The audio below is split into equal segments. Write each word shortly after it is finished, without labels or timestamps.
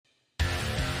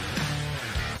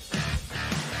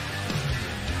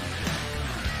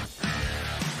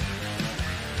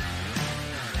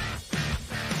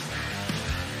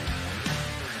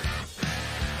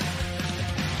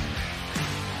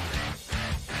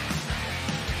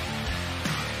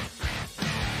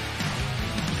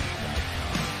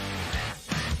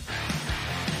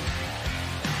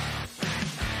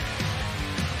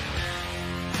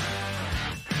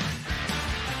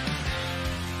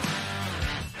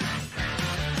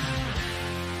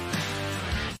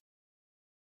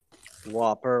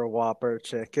Whopper, Whopper,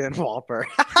 chicken, Whopper.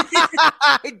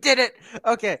 I did it.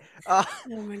 Okay. Oh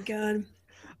my god.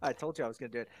 I told you I was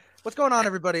going to do it. What's going on,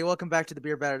 everybody? Welcome back to the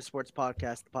Beer Battered Sports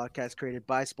Podcast, the podcast created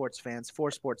by sports fans for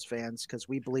sports fans, because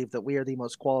we believe that we are the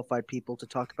most qualified people to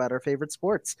talk about our favorite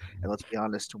sports. And let's be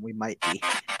honest, we might be.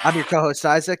 I'm your co-host,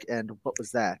 Isaac, and what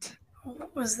was that?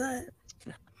 What was that?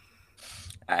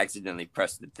 I accidentally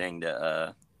pressed the thing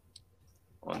to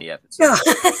on the episode.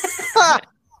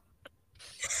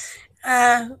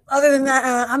 Other than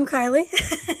that, I'm Kylie.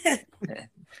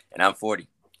 And I'm 40.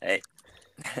 Hey.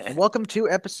 And welcome to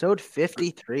episode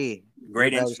 53.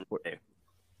 Great entrance there.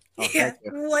 Oh, Yeah,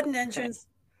 what an entrance.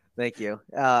 Thank you.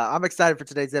 I'm excited for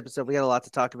today's episode. We got a lot to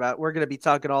talk about. We're going to be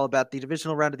talking all about the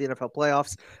divisional round of the NFL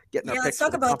playoffs. Let's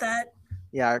talk about that.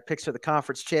 Yeah, our picks for the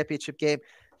conference championship game.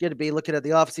 Going to be looking at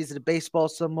the offseason of baseball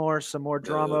some more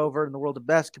drama over in the world of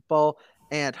basketball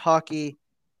and hockey.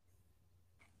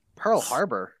 Pearl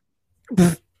Harbor.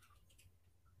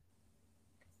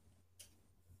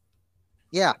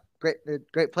 Yeah,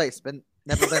 great place.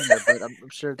 Never been there, but I'm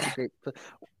sure it's a great place.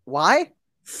 Why?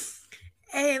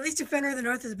 Hey, at least Defender of the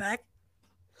North is back.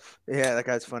 Yeah, that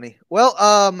guy's funny. Well,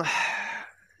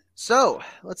 so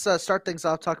let's start things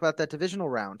off. Talk about that divisional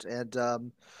round,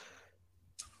 and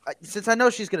since I know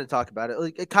she's going to talk about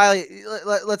it,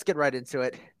 Kylie, let's get right into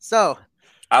it. So,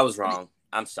 I was wrong.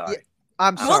 I'm sorry.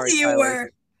 I'm sorry. Both of you Kylie.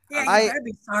 were. Yeah, you better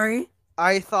be sorry.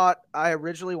 I thought I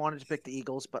originally wanted to pick the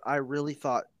Eagles, but I really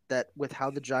thought that with how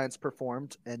the Giants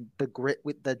performed and the grit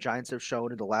with the Giants have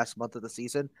shown in the last month of the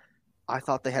season, I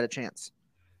thought they had a chance.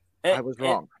 I was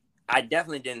wrong. I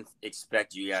definitely didn't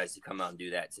expect you guys to come out and do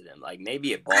that to them. Like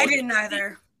maybe a ball I game. didn't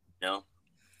either. No,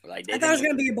 like I thought it was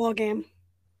going to be a ball game.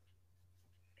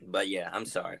 But yeah, I'm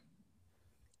sorry.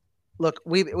 Look,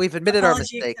 we've admitted our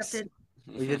Apology mistakes. accepted.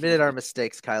 We've admitted our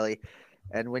mistakes, Kylie.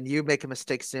 And when you make a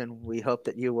mistake soon, we hope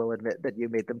that you will admit that you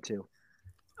made them too.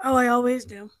 Oh, I always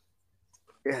do.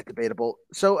 Yeah, debatable.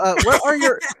 So,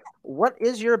 what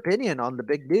is your opinion on the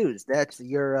big news that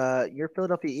your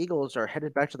Philadelphia Eagles are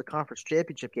headed back to the conference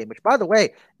championship game? Which, by the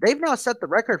way, they've now set the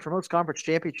record for most conference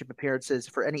championship appearances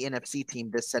for any NFC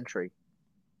team this century.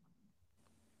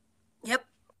 Yep.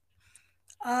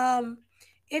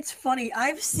 It's funny.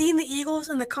 I've seen the Eagles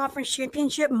in the conference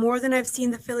championship more than I've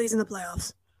seen the Phillies in the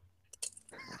playoffs.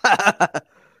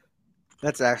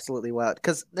 That's absolutely wild.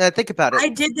 Because think about it. I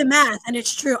did the math, and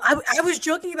it's true. I was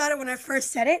joking about it when I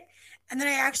first said it, and then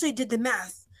I actually did the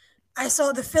math. I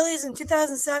saw the Phillies in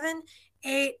 2007,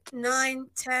 8, 9,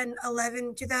 10,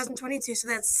 11, 2022, so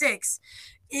that's 6.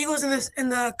 Eagles in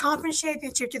the conference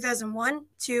championship 2001,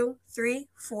 2, 3,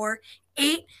 4,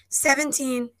 8,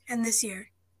 17, and this year.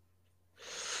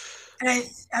 And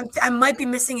I might be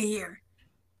missing a year.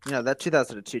 Yeah, that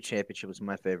 2002 championship was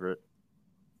my favorite.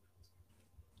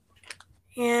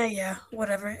 Yeah,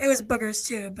 whatever. It was boogers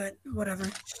too, but whatever.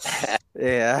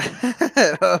 Yeah.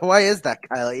 Why is that,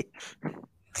 Kylie?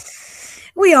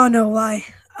 We all know why.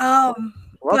 Welcome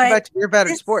back to Beer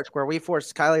Battered Sports, where we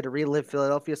force Kylie to relive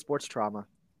Philadelphia sports trauma.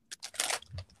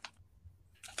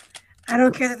 I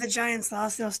don't care that the Giants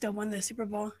lost; they'll still win the Super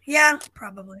Bowl. Yeah,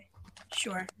 probably.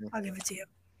 Sure, I'll give it to you.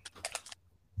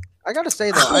 I gotta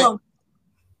say though,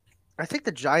 I think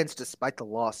the Giants, despite the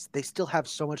loss, they still have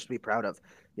so much to be proud of.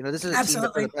 You know, this is a team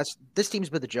that this team's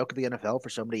been the joke of the NFL for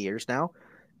so many years now.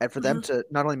 And for them to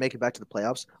not only make it back to the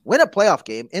playoffs, win a playoff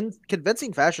game in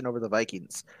convincing fashion over the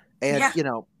Vikings. And, you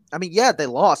know, I mean, yeah, they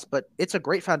lost, but it's a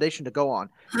great foundation to go on.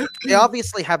 They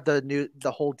obviously have the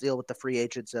whole deal with the free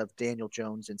agents of Daniel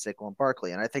Jones and Saquon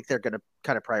Barkley. And I think they're going to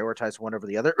kind of prioritize one over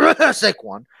the other.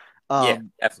 Saquon. Yeah,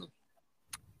 definitely.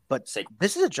 But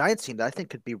this is a Giants team that I think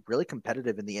could be really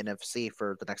competitive in the NFC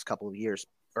for the next couple of years.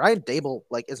 Brian Daboll,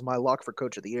 is my lock for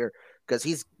Coach of the Year because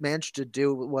he's managed to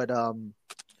do what Dan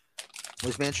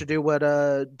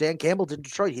Campbell did in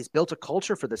Detroit. He's built a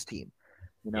culture for this team.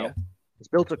 You know, he's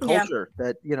built a culture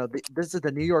that this is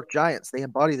the New York Giants. They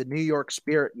embody the New York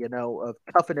spirit, of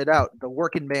toughing it out, the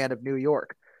working man of New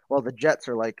York. While the Jets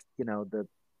are the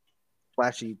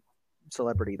flashy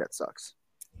celebrity that sucks.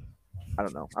 I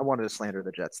don't know. I wanted to slander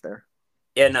the Jets there.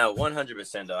 Yeah, no,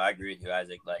 100% though. I agree with you,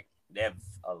 Isaac. They have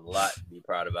a lot to be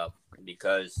proud about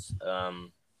because,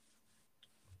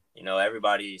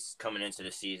 everybody's coming into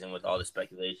the season with all the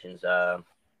speculations.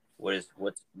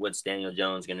 What's Daniel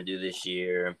Jones going to do this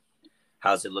year?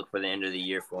 How's it look for the end of the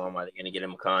year for him? Are they going to get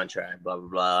him a contract? Blah, blah,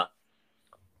 blah.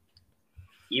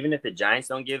 Even if the Giants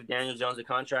don't give Daniel Jones a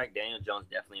contract, Daniel Jones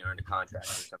definitely earned a contract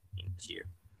for something this year.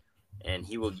 And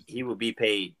he will be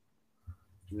paid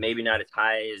maybe not as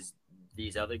high as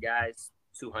these other guys,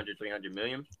 200, 300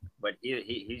 million, but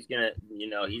he's gonna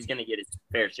get his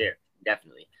fair share,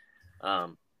 definitely.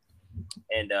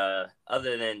 And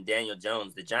other than Daniel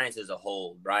Jones, the Giants as a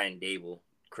whole, Brian Dable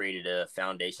created a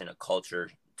foundation, a culture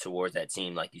towards that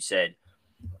team, like you said,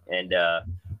 and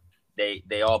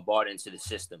they all bought into the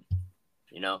system,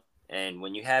 you know. And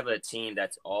when you have a team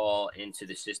that's all into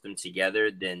the system together,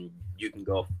 then you can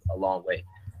go a long way.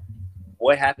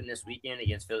 What happened this weekend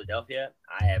against Philadelphia?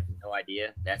 I have no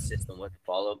idea. That system wasn't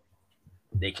followed.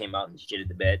 They came out and shitted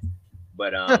the bed,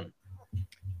 but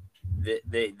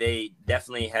they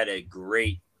definitely had a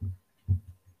great,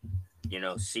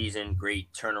 season,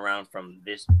 great turnaround from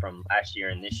last year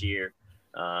and this year.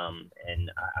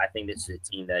 And I think this is a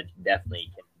team that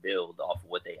definitely can build off of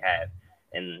what they have.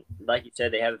 And like you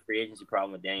said, they have a free agency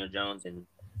problem with Daniel Jones and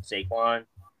Saquon.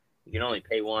 You can only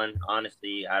pay one.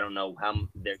 Honestly, I don't know how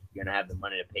they're going to have the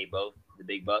money to pay both the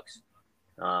big bucks.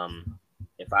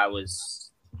 If I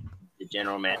was the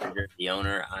general manager, the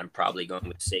owner, I'm probably going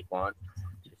with Saquon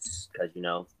just because,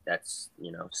 that's,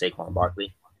 Saquon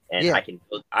Barkley. And yeah. I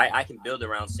can build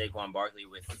around Saquon Barkley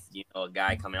with, a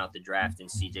guy coming out the draft in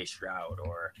C.J. Stroud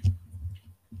or,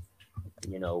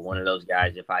 one of those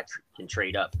guys if I can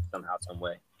trade up somehow, some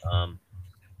way.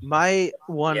 My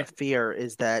one fear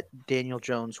is that Daniel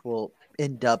Jones will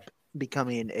end up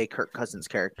becoming a Kirk Cousins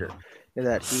character,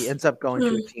 that he ends up going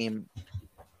to a team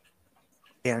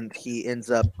and he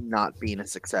ends up not being a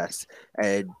success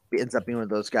and ends up being one of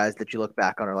those guys that you look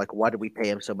back on and are like, why did we pay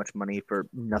him so much money for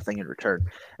nothing in return?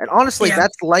 And honestly,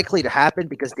 that's likely to happen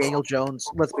because Daniel Jones,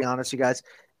 let's be honest, you guys,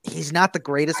 he's not the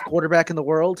greatest quarterback in the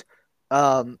world.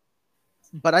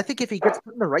 But I think if he gets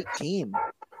put in the right team,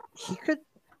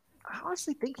 I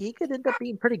honestly think he could end up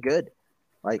being pretty good.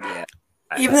 Like,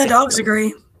 even the dogs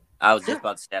agree. I was just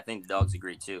about to say, I think the dogs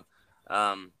agree too.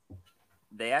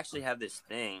 They actually have this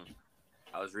thing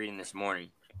I was reading this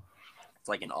morning. It's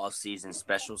like an off-season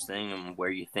specials thing and where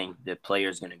you think the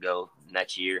player's going to go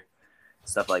next year,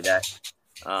 stuff like that.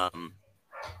 And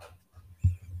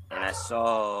I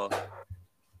saw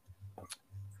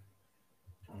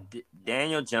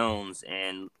Daniel Jones,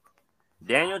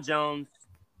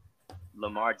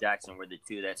 Lamar Jackson were the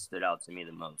two that stood out to me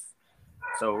the most.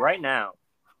 So right now,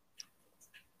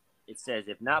 it says,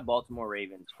 if not Baltimore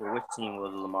Ravens, for which team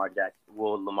will Lamar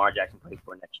Jackson play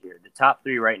for next year? The top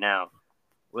three right now,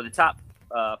 the top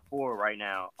four right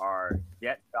now are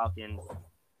Jets, Falcons,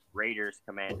 Raiders,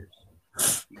 Commanders.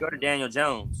 You go to Daniel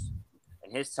Jones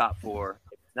and his top four.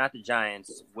 If it's not the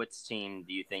Giants, which team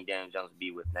do you think Daniel Jones will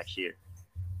be with next year?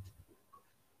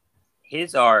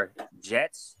 His are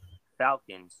Jets,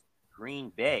 Falcons, Green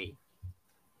Bay,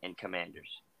 and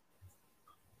Commanders.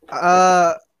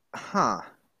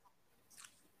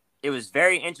 It was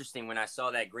very interesting when I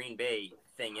saw that Green Bay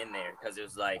thing in there because it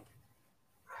was like,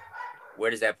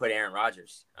 where does that put Aaron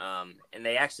Rodgers? And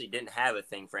they actually didn't have a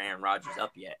thing for Aaron Rodgers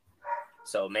up yet.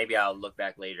 So maybe I'll look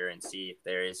back later and see if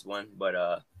there is one. But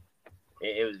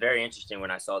it was very interesting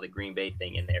when I saw the Green Bay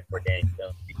thing in there for Daniel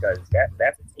Jones because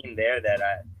that's a team there that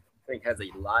I think has a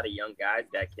lot of young guys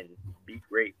that can be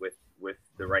great with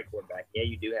the right quarterback. Yeah,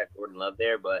 you do have Jordan Love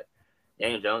there, but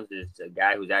Daniel Jones is a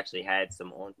guy who's actually had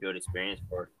some on-field experience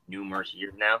for numerous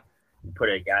years now. You put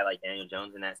a guy like Daniel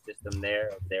Jones in that system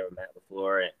there with Matt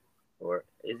LaFleur, or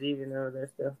is he even over there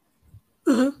still?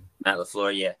 Mm-hmm. Matt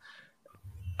LaFleur, yeah.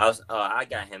 I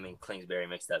got him and Kingsbury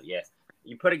mixed up. Yeah,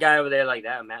 you put a guy over there like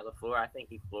that, Matt LaFleur. I think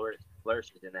he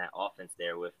flourishes in that offense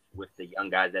there with the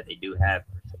young guys that they do have,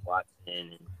 Watson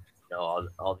and all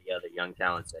the other young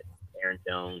talents, like Aaron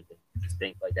Jones and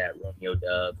things like that, Romeo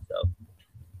Doubs. So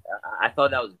I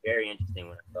thought that was very interesting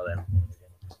when I saw that.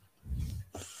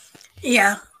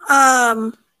 Yeah.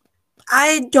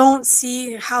 I don't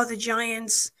see how the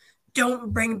Giants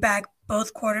don't bring back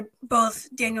both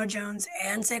Daniel Jones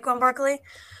and Saquon Barkley.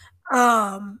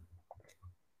 I'm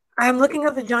looking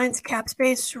at the Giants cap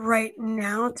space right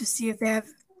now to see if they have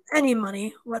any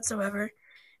money whatsoever.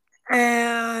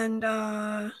 And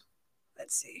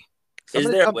let's see. Is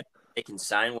there a way they can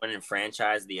sign one and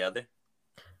franchise the other?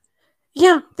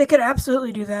 Yeah, they could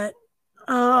absolutely do that.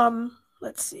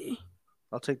 Let's see.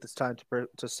 I'll take this time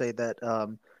to say that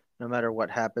no matter what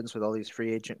happens with all these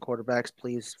free agent quarterbacks,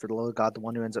 please, for the love of God, the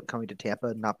one who ends up coming to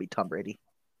Tampa not be Tom Brady.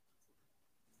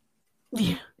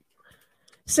 Yeah.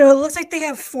 So it looks like they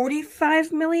have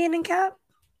 $45 million in cap.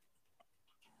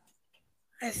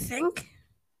 I think.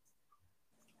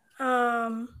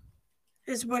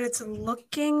 Is what it's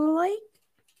looking like.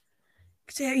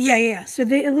 So, yeah. So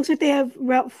it looks like they have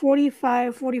about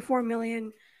 $45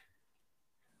 million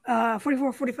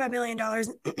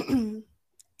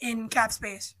in cap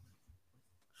space.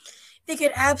 They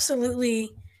could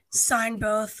absolutely sign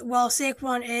both. While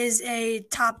Saquon is a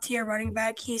top tier running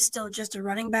back, he's still just a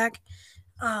running back.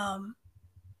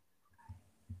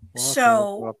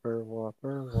 Whopper.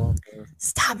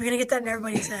 Stop! You're gonna get that in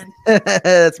everybody's head.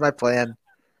 That's my plan.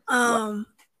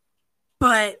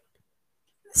 But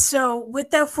so with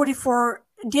that 44,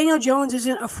 Daniel Jones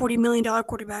isn't a $40 million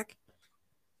quarterback.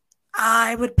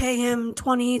 I would pay him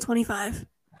 20, 25.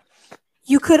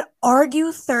 You could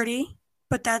argue 30,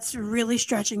 but that's really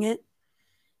stretching it.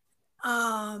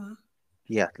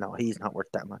 Yeah, no, he's not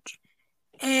worth that much.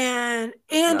 And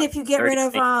if you get rid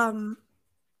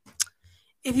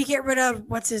of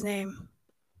what's his name?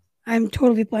 I'm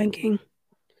totally blanking.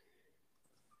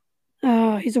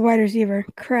 Oh, he's a wide receiver.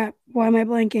 Crap. Why am I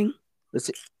blanking?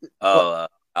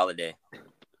 Holiday.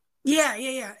 Yeah.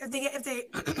 If they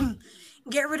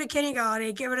get rid of Kenny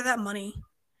Golladay, get rid of that money,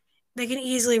 they can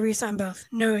easily re-sign both.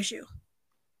 No issue.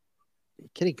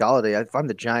 Kenny Golladay, if I'm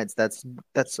the Giants, that's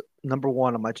number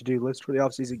one on my to-do list for the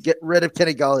offseason. Get rid of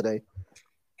Kenny Golladay.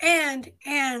 And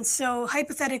so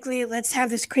hypothetically, let's have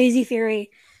this crazy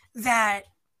theory that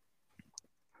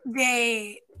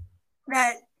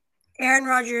Aaron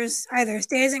Rodgers either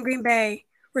stays in Green Bay,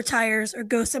 retires, or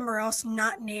goes somewhere else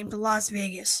not named Las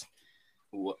Vegas.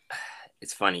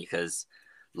 It's funny because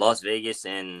Las Vegas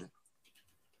and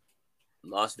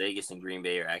Green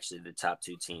Bay are actually the top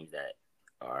two teams that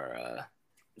are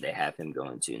they have him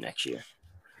going to next year.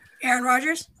 Aaron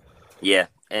Rodgers? Yeah.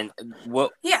 And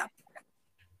what? Yeah.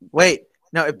 Wait,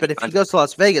 no, but if he goes to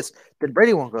Las Vegas, then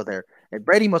Brady won't go there. And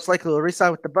Brady most likely will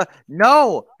resign with the Bucs.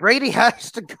 No, Brady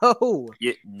has to go.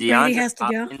 Brady has to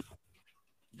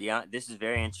go. This is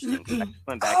very interesting.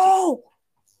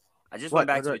 I just went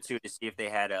back to it too to see if they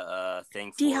had a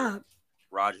thing for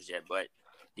Rodgers yet. But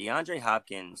DeAndre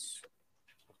Hopkins,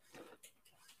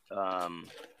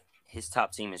 his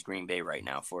top team is Green Bay right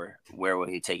now. For where will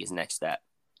he take his next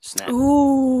snap?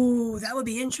 Ooh, that would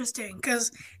be interesting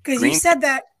because you said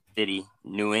that. City,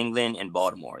 New England, and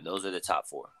Baltimore. Those are the top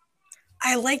four.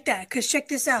 I like that because check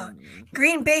this out.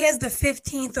 Green Bay has the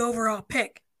 15th overall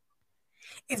pick.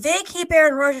 If they keep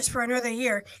Aaron Rodgers for another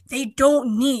year, they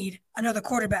don't need another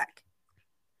quarterback.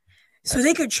 So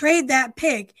they could trade that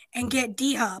pick and get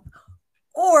D-Hop.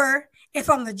 Or if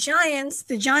I'm the Giants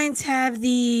have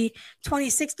the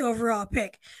 26th overall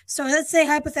pick. So let's say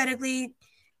hypothetically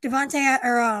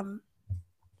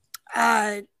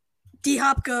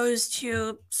D-Hop goes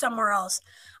to somewhere else.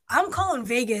 I'm calling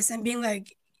Vegas and being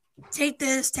like, take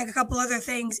a couple other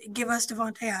things, give us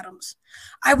Devontae Adams.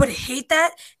 I would hate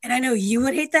that, and I know you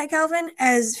would hate that, Calvin,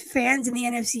 as fans in the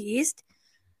NFC East.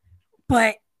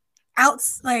 But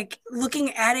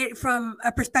looking at it from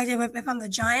a perspective of if I'm the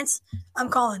Giants, I'm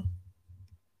calling.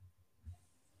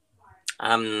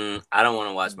 I don't want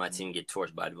to watch my team get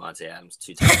torched by Devontae Adams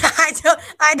 2 times.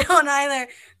 I don't either.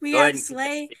 We have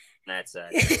Slay. That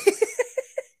side.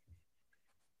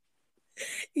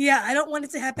 Yeah, I don't want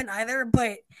it to happen either,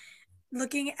 but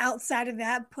looking outside of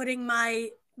that, putting my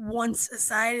wants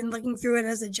aside and looking through it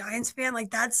as a Giants fan,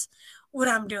 that's what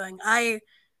I'm doing. I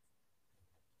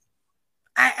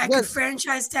could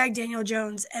franchise tag Daniel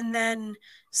Jones and then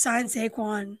sign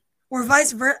Saquon or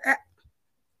vice versa.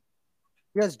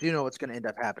 You guys do know what's going to end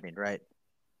up happening, right?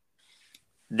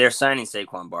 They're signing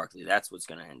Saquon Barkley. That's what's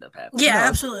going to end up happening. Yeah,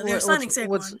 absolutely. They're signing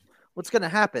Saquon. What's going to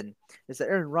happen is that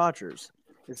Aaron Rodgers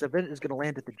is going to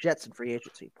land at the Jets in free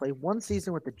agency, play one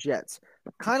season with the Jets,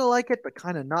 kind of like it, but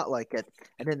kind of not like it.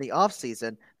 And in the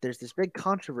offseason, there's this big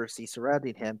controversy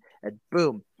surrounding him, and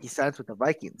boom, he signs with the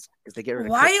Vikings because they get rid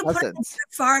of Why are you putting a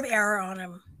Favre era on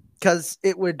him? Because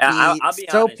it would be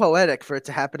so poetic for it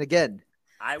to happen again.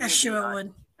 Sure it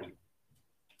would.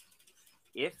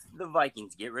 If the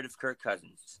Vikings get rid of Kirk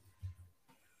Cousins,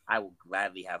 I will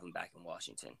gladly have him back in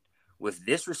Washington. With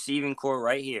this receiving core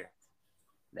right here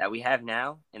that we have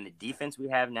now and the defense we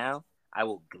have now, I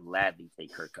will gladly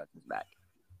take Kirk Cousins back.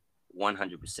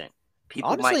 100%.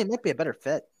 Honestly, it might be a better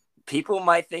fit. People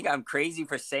might think I'm crazy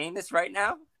for saying this right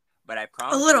now, but I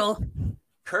promise. A little.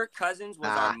 Kirk Cousins was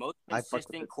our most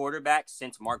consistent quarterback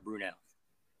since Mark Brunell.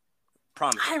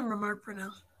 Promise. I remember Mark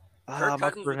Brunell. Kirk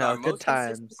Cousins was our most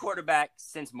consistent quarterback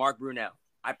since Mark Brunell.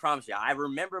 I promise you. I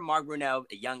remember Mark Brunell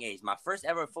at a young age. My first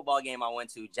ever football game I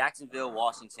went to, Jacksonville,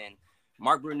 Washington.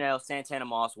 Mark Brunell, Santana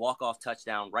Moss, walk-off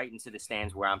touchdown right into the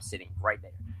stands where I'm sitting right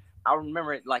there. I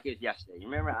remember it like it was yesterday. You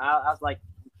remember? I was like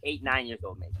 8, 9 years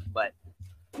old maybe. But,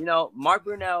 Mark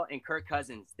Brunell and Kirk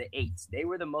Cousins, the 8s, they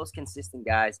were the most consistent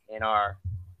guys in our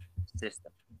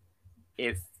system.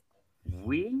 If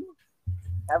we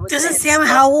have Doesn't Sam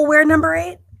Howell wear number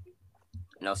 8?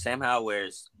 No, Sam Howell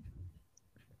wears –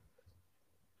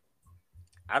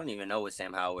 I don't even know what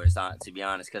Sam Howell wears, to be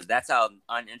honest, because that's how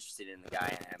uninterested in the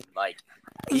guy I am.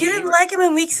 You didn't like him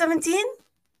in Week 17?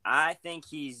 I think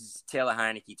he's Taylor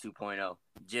Heineke 2.0.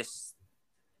 Just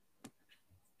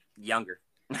younger.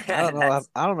 I don't know.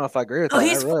 I don't know if I agree with that.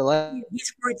 I really like.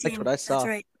 He's 14. What I saw. That's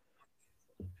right.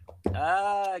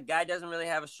 Guy doesn't really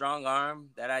have a strong arm.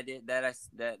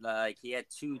 He had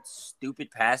 2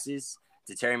 stupid passes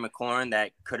to Terry McLaurin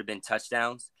that could have been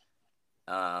touchdowns.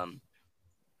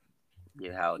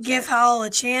 Give Howell a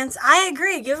chance. I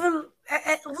agree. Give him.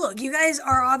 Look, you guys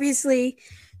are obviously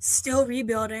still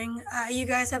rebuilding. You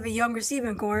guys have a young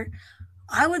receiving core.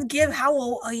 I would give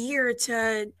Howell a year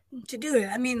to do it.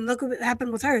 I mean, look what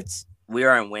happened with Hurts. We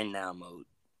are in win now mode.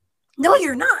 No,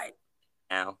 you're not.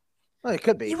 Now. Well, it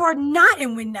could be. You are not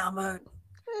in win now mode.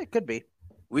 It could be.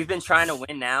 We've been trying to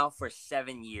win now for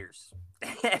 7 years.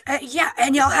 Yeah,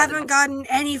 and y'all haven't gotten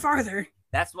any farther.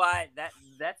 That's why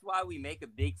we make a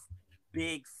big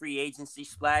free agency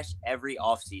splash every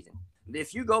offseason.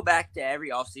 If you go back to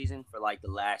every offseason for like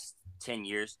the last 10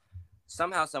 years,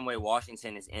 somehow, some way,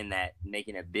 Washington is in that,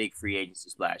 making a big free agency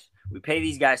splash. We pay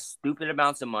these guys stupid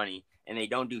amounts of money, and they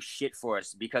don't do shit for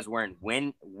us because we're in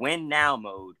win now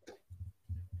mode,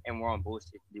 and we're on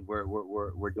bullshit.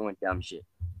 We're doing dumb shit.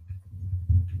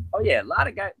 Oh yeah, a lot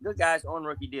of good guys on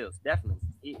rookie deals. Definitely,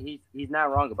 he's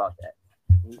not wrong about that.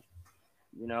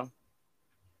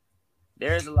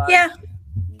 There's a lot of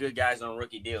good guys on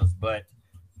rookie deals, but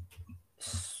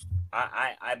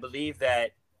I believe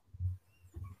that.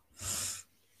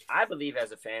 I believe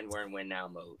as a fan, we're in win now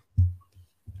mode.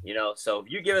 So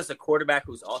if you give us a quarterback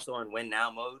who's also in win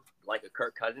now mode, like a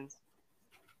Kirk Cousins,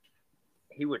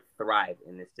 he would thrive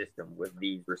in this system with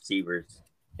these receivers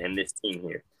and this team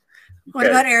here. What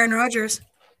about Aaron Rodgers?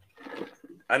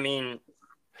 I mean,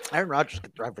 Aaron Rodgers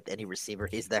could thrive with any receiver.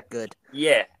 He's that good.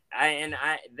 Yeah,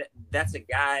 that's a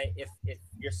guy. If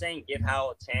you're saying give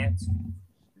Howell a chance,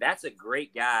 that's a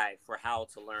great guy for Howell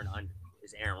to learn under.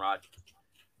 Is Aaron Rodgers.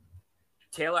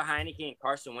 Taylor Heineke and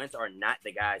Carson Wentz are not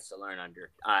the guys to learn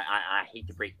under. I hate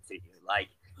to break it to you. Like,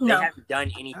 they haven't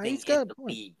done anything in the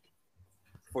league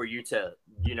for you to,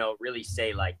 really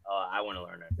say, like, oh, I want to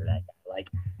learn under that guy. Like,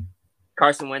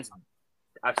 Carson Wentz,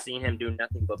 I've seen him do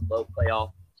nothing but blow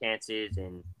playoff chances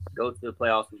and go to the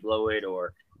playoffs and blow it,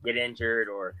 or get injured,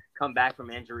 or come back from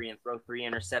injury and throw 3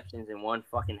 interceptions in one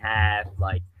fucking half.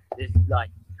 Like,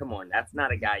 come on, that's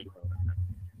not a guy you want to learn under.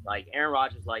 Like, Aaron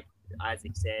Rodgers, like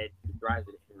Isaac said, he thrives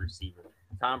with any receiver.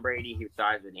 Tom Brady, he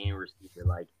thrives with any receiver.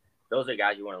 Like, those are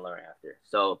guys you want to learn after.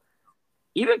 So,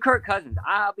 even Kirk Cousins,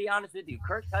 I'll be honest with you,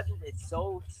 Kirk Cousins is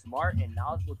so smart and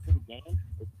knowledgeable to the game.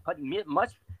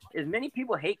 As many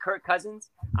people hate Kirk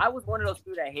Cousins, I was one of those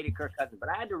people that hated Kirk Cousins, but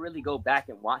I had to really go back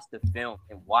and watch the film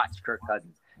and watch Kirk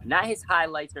Cousins. Not his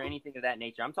highlights or anything of that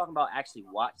nature. I'm talking about actually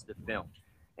watch the film.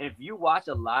 And if you watch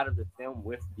a lot of the film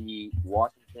with the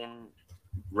Washington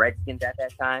Redskins at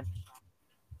that time,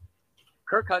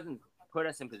 Kirk Cousins put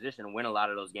us in position to win a lot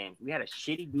of those games. We had a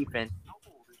shitty defense.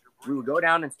 We would go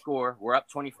down and score. We're up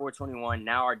 24-21.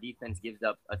 Now our defense gives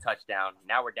up a touchdown.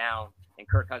 Now we're down, and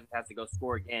Kirk Cousins has to go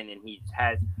score again, and he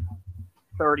has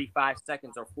 35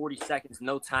 seconds or 40 seconds,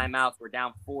 no timeouts. We're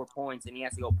down 4 points, and he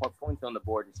has to go put points on the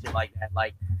board and shit like that.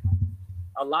 Like,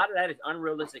 a lot of that is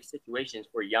unrealistic situations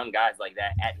for young guys like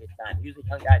that at his time. Usually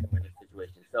young guys are in this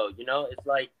situation. So, it's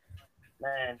like,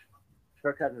 man,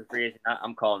 Kirk Cousins is free agent.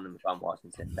 I'm calling him if I'm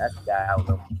Washington. That's the guy I would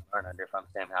learn under if I'm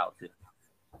Sam Howell, too.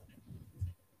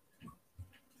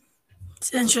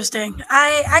 It's interesting.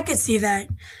 I could see that.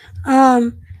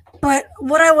 But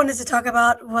what I wanted to talk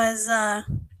about was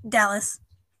Dallas.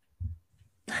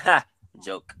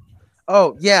 Joke.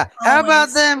 Oh, yeah. Always. How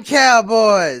about them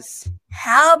Cowboys?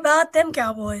 How about them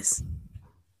Cowboys?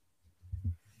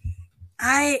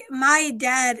 My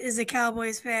dad is a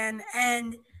Cowboys fan,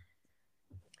 and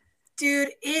dude,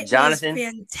 it was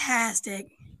fantastic.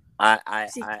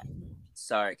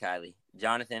 Sorry, Kylie.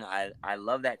 Jonathan, I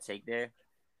love that take there,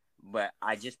 but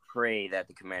I just pray that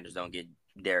the Commanders don't get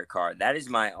Derek Carr. That is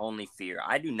my only fear.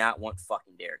 I do not want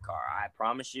fucking Derek Carr. I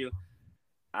promise you.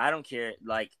 I don't care.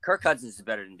 Like, Kirk Cousins is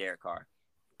better than Derek Carr.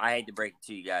 I hate to break it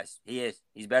to you guys. He is.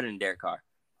 He's better than Derek Carr.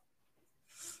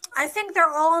 I think they're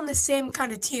all on the same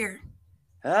kind of tier.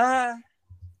 I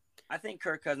think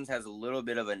Kirk Cousins has a little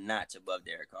bit of a notch above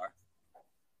Derek Carr.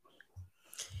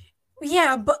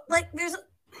 Yeah, but like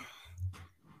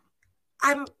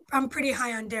I'm pretty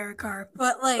high on Derek Carr,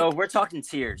 but like, so we're talking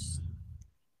tiers.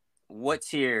 What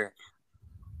tier?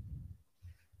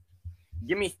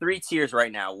 Give me 3 tiers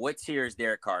right now. What tier is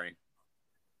Derek Carr in?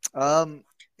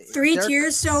 3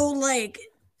 tiers. So like,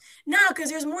 no,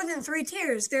 because there's more than 3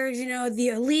 tiers. There's the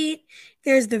elite.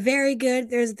 There's the very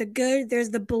good. There's the good. There's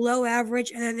the below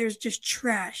average, and then there's just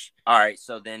trash. All right.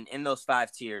 So then, in those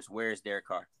 5 tiers, where is Derek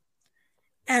Carr?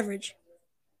 Average.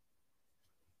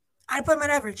 I put him at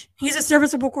average. He's a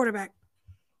serviceable quarterback.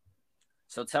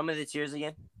 So tell me the tiers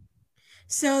again.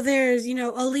 So there's,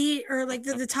 elite or like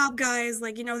the top guys,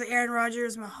 like, the Aaron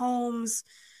Rodgers, Mahomes,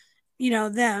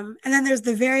 them. And then there's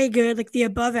the very good, like the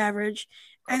above average.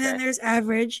 And then there's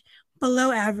average,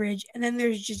 below average. And then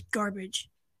there's just garbage.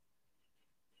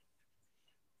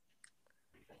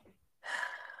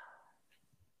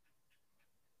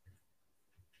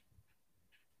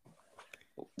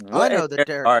 I know that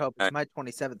Derek Pope is my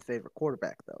 27th favorite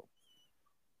quarterback, though.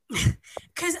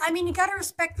 Because, you got to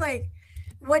respect, like,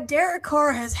 what Derek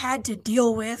Carr has had to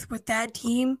deal with that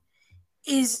team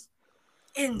is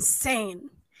insane.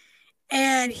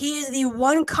 And he is the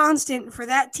one constant for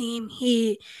that team.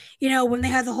 He, when they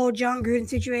had the whole John Gruden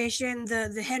situation,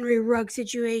 the Henry Ruggs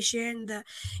situation, the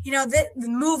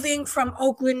moving from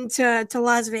Oakland to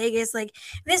Las Vegas, like,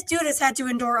 this dude has had to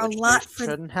endure a lot.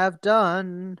 Shouldn't have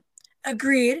done.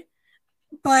 Agreed.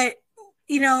 But,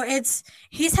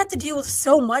 he's had to deal with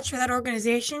so much for that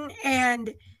organization.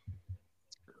 And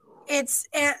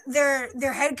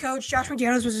their head coach, Josh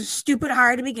McDaniels, was a stupid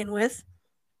hire to begin with.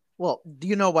 Well, do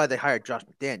you know why they hired Josh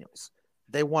McDaniels?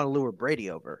 They want to lure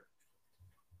Brady over.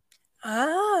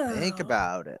 Oh. Think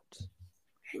about it.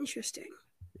 Interesting.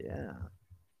 Yeah.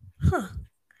 Huh.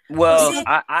 Well,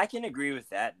 I can agree with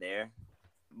that there.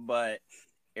 But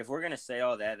if we're going to say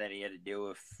all that he had to deal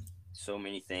with so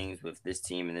many things with this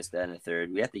team and this, that, and the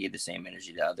third, we have to give the same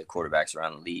energy to other quarterbacks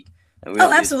around the league. And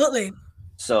absolutely.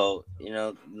 So,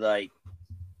 like,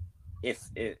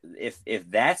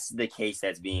 if that's the case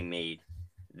that's being made,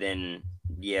 then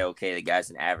yeah, okay, the guy's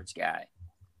an average guy.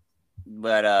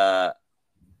 But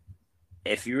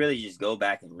if you really just go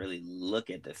back and really look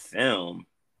at the film,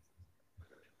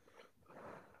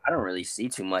 I don't really see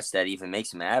too much that even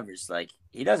makes him average. Like,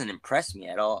 he doesn't impress me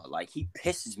at all. Like, he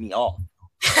pisses me off.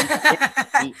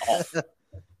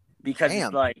 Because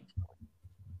it's like,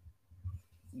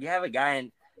 you have a guy,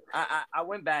 and I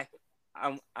went back.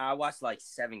 I watched like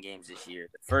 7 games this year,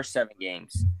 the first 7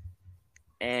 games,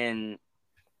 and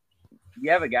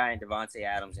you have a guy in Davante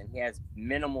Adams, and he has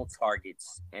minimal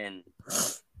targets in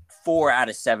 4 out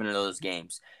of 7 of those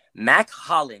games. Mac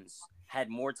Hollins had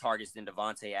more targets than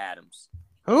Davante Adams.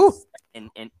 Who? And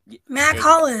Mac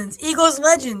Hollins, Eagles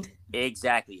legend.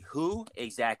 Exactly. Who?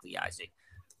 Exactly, Isaac.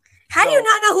 How do you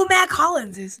not know who Mac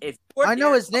Hollins is? I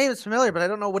know his name is familiar, but I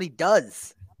don't know what he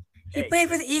does. He played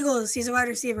for the Eagles. He's a wide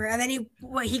receiver. And then he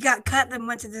got cut, then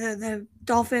went to the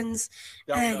Dolphins,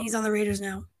 and he's on the Raiders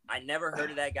now. I never heard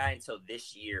of that guy until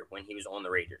this year when he was on the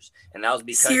Raiders. And that was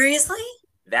because... Seriously?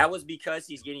 That was because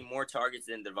he's getting more targets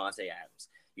than Davante Adams.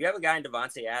 You have a guy in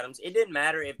Davante Adams. It didn't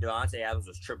matter if Davante Adams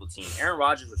was triple team. Aaron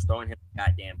Rodgers was throwing him a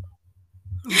goddamn ball.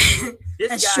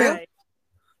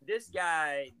 This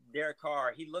guy, Derek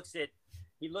Carr, he looks at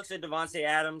Davante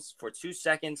Adams for 2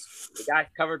 seconds. The guy's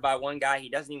covered by one guy. He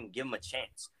doesn't even give him a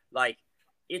chance. Like,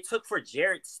 it took for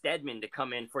Jarrett Stedman to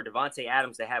come in for Davante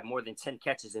Adams to have more than 10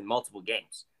 catches in multiple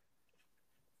games.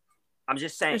 I'm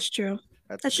just saying. That's true.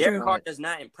 Derek Carr does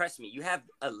not impress me. You have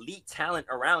elite talent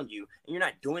around you, and you're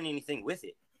not doing anything with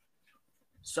it.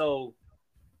 So,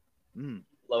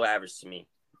 low average to me.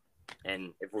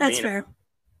 And if we're being fair,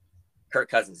 Kirk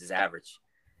Cousins is average.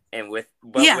 And with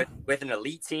an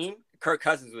elite team, Kirk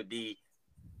Cousins would be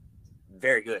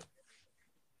very good.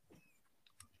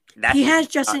 He has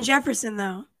Justin Jefferson,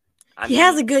 though. He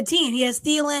has a good team. He has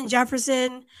Thielen,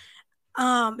 Jefferson.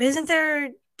 Isn't their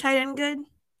tight end good?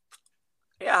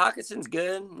 Yeah, Hawkinson's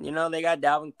good. They got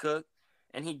Dalvin Cook.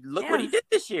 And what he did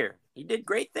this year. He did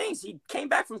great things. He came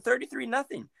back from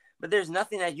 33-0. But there's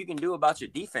nothing that you can do about your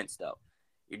defense, though.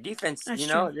 Your defense,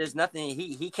 true. There's nothing.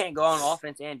 He can't go on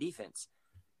offense and defense.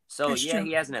 So, that's true.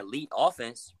 He has an elite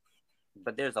offense.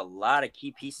 But there's a lot of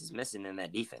key pieces missing in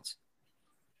that defense.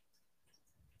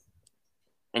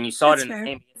 And you saw it in the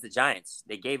game against the Giants.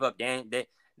 They gave up Daniel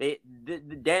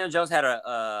Jones had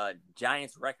a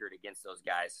Giants record against those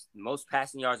guys. Most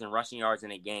passing yards and rushing yards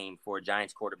in a game for a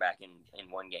Giants quarterback in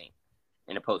one game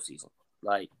in a postseason.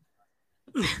 Like,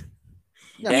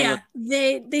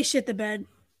 they shit the bed.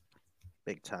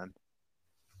 Big time.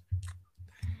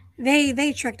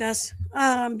 They tricked us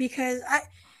because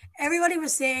everybody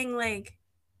was saying, like,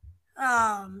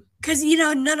 because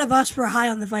none of us were high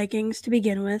on the Vikings to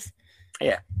begin with.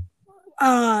 Yeah.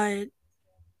 I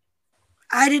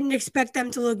didn't expect them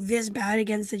to look this bad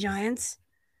against the Giants,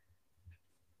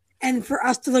 and for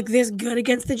us to look this good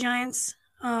against the Giants.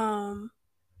 So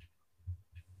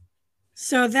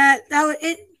that was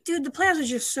it, dude. The playoffs was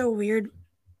just so weird.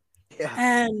 Yeah.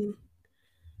 And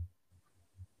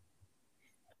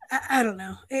I don't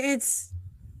know. It's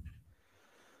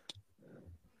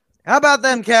how about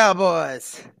them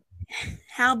Cowboys?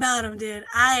 How about them, dude?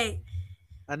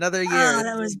 Another year. Oh,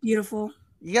 that was beautiful.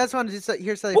 You guys want to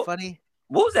hear something funny?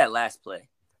 What was that last play?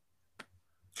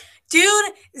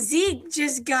 Dude, Zeke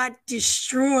just got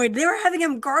destroyed. They were having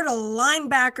him guard a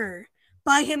linebacker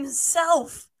by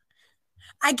himself.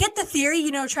 I get the theory,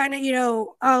 trying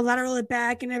to, lateral it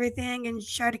back and everything and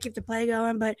try to keep the play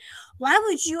going. But why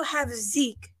would you have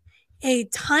Zeke, a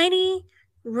tiny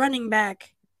running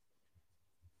back,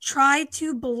 try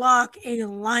to block a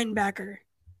linebacker?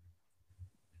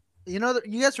 You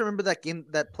guys remember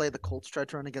that play the Colts tried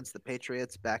to run against the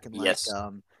Patriots back in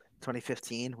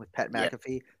 2015 with Pat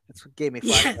McAfee? That's what gave me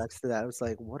flashbacks to that. I was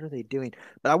like, what are they doing?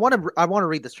 But I want to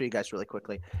read this for you guys really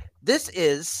quickly. This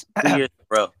is 2 years,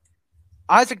 bro.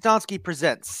 Isaac Donsky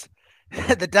presents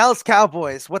the Dallas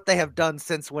Cowboys, what they have done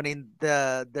since winning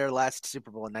their last Super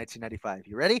Bowl in 1995.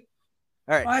 You ready?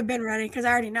 All right. Well, I've been ready because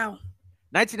I already know.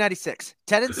 1996,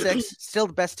 10-6, still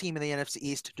the best team in the NFC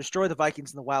East, destroy the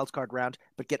Vikings in the wild card round,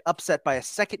 but get upset by a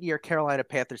second-year Carolina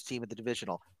Panthers team in the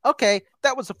divisional. Okay,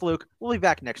 that was a fluke. We'll be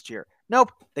back next year.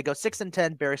 Nope. They go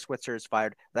 6-10. Barry Switzer is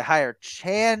fired. They hire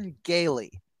Chan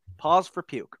Gailey. Pause for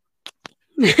puke.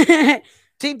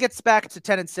 Team gets back to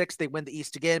 10-6. They win the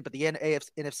East again, but the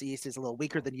NFC East is a little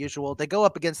weaker than usual. They go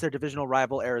up against their divisional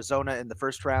rival Arizona in the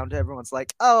first round. Everyone's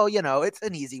like, oh, it's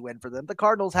an easy win for them. The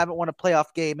Cardinals haven't won a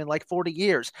playoff game in like 40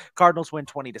 years. Cardinals win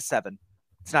 20-7.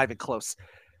 It's not even close.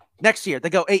 Next year,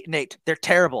 they go 8-8. They're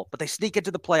terrible, but they sneak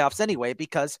into the playoffs anyway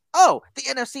because, the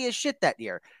NFC is shit that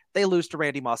year. They lose to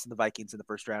Randy Moss and the Vikings in the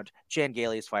first round. Chan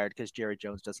Gailey is fired because Jerry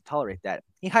Jones doesn't tolerate that.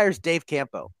 He hires Dave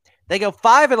Campo. They go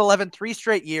 5-11, 3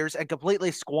 straight years, and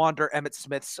completely squander Emmitt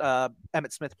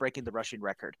Smith breaking the rushing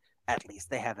record. At least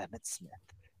they have Emmitt Smith.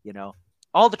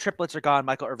 All the triplets are gone.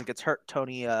 Michael Irvin gets hurt. Troy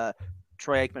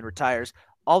Aikman retires.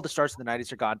 All the stars in the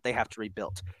 90s are gone. They have to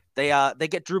rebuild. They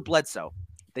get Drew Bledsoe.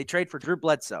 They trade for Drew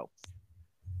Bledsoe.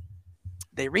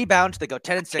 They rebound. They go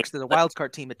 10-6 to the wild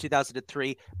card team in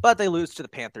 2003, but they lose to the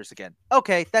Panthers again.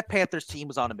 Okay, that Panthers team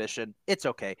was on a mission. It's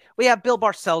okay. We have Bill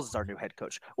Parcells as our new head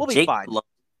coach. We'll be fine.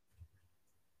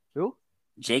 Who?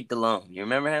 Jake Delhomme. You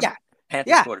remember him? Yeah.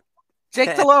 Panthers quarterback.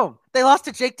 Jake Delhomme. They lost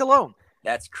to Jake Delhomme.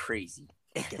 That's crazy.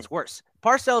 It gets worse.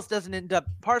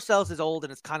 Parcells is old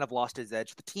and has kind of lost his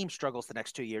edge. The team struggles the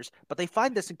next 2 years, but they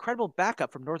find this incredible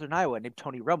backup from Northern Iowa named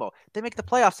Tony Romo. They make the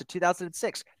playoffs in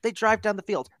 2006. They drive down the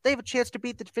field. They have a chance to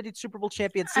beat the defending Super Bowl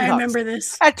champion Seahawks. I remember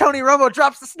this. And Tony Romo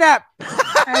drops the snap.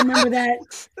 I remember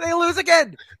that. They lose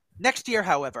again. Next year,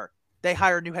 however, they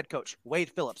hire a new head coach, Wade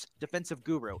Phillips, defensive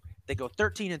guru. They go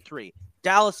 13-3.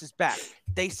 Dallas is back.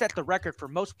 They set the record for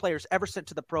most players ever sent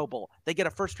to the Pro Bowl. They get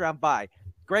a first-round bye.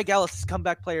 Greg Ellis is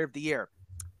comeback player of the year.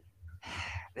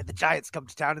 And the Giants come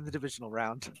to town in the divisional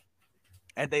round.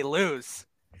 And they lose.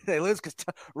 They lose because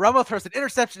Romo throws an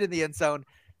interception in the end zone.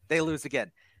 They lose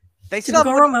again. They still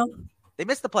Romo. They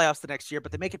miss the playoffs the next year,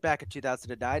 but they make it back in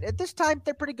 2009. And this time,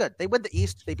 they're pretty good. They win the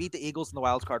East. They beat the Eagles in the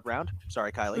wild card round.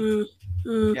 Sorry, Kylie.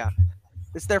 Yeah.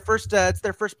 It's their first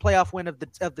playoff win of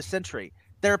the century.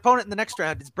 Their opponent in the next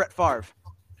round is Brett Favre.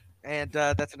 And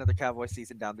that's another Cowboy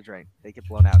season down the drain. They get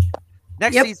blown out.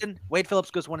 Next season, Wade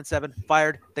Phillips goes 1-7,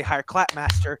 fired. They hire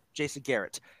Clapmaster, Jason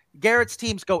Garrett. Garrett's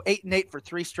teams go 8-8 for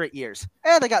 3 straight years.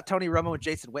 And they got Tony Romo and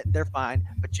Jason Witten. They're fine,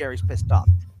 but Jerry's pissed off.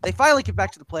 They finally get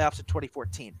back to the playoffs in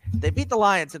 2014. They beat the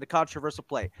Lions in a controversial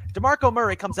play. DeMarco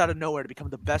Murray comes out of nowhere to become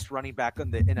the best running back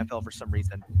in the NFL for some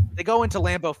reason. They go into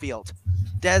Lambeau Field.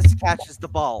 Dez catches the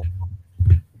ball.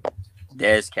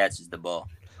 Dez catches the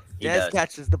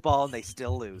ball, and they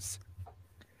still lose.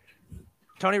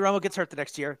 Tony Romo gets hurt the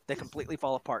next year. They completely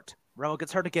fall apart. Romo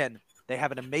gets hurt again. They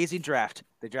have an amazing draft.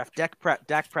 They draft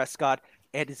Dak Prescott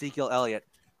and Ezekiel Elliott.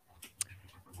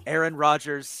 Aaron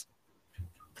Rodgers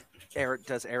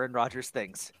does Aaron Rodgers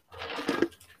things.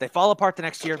 They fall apart the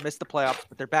next year, miss the playoffs,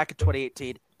 but they're back in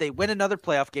 2018. They win another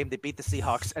playoff game. They beat the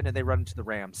Seahawks, and then they run into the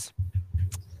Rams.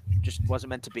 Just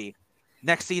wasn't meant to be.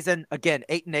 Next season, again,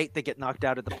 8-8. They get knocked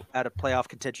out of playoff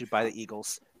contention by the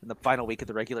Eagles in the final week of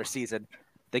the regular season.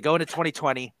 They go into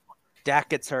 2020. Dak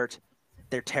gets hurt.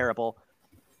 They're terrible.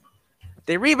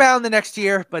 They rebound the next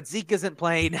year, but Zeke isn't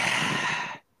playing.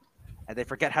 And they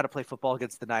forget how to play football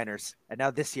against the Niners. And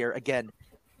now this year, again,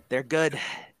 they're good.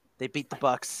 They beat the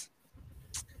Bucs.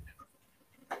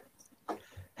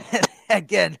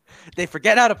 Again, they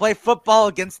forget how to play football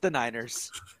against the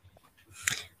Niners.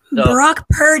 So, Brock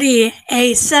Purdy,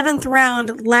 a 7th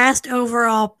round last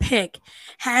overall pick,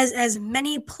 has as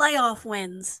many playoff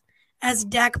wins as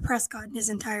Dak Prescott in his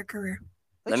entire career.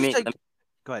 Go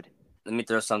ahead. Let me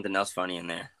throw something else funny in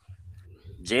there.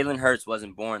 Jalen Hurts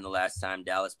wasn't born the last time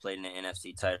Dallas played in an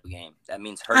NFC title game. That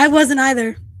means Hurts. I wasn't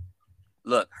either.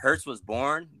 Look, Hurts was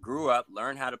born, grew up,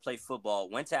 learned how to play football,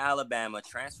 went to Alabama,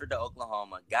 transferred to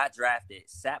Oklahoma, got drafted,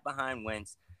 sat behind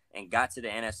Wentz, and got to the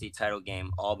NFC title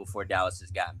game all before Dallas has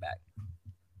gotten back.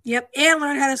 Yep, and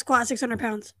learned how to squat 600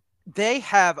 pounds. They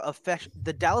have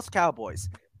the Dallas Cowboys,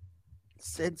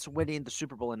 since winning the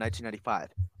Super Bowl in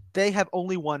 1995, they have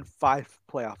only won 5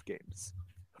 playoff games.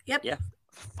 Yep. Yeah.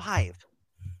 5.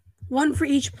 1 for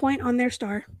each point on their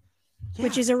star,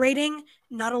 which is a rating,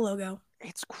 not a logo.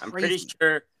 It's crazy. I'm pretty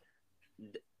sure.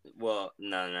 Well,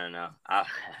 no.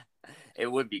 It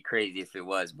would be crazy if it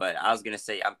was, but I was gonna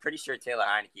say I'm pretty sure Taylor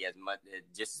Heineke has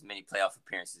just as many playoff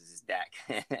appearances as Dak.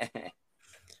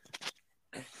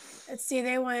 Let's see.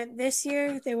 They went this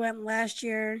year. They went last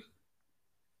year.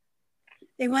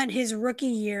 They went his rookie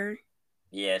year.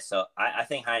 Yeah, so I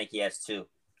think Heineke has 2.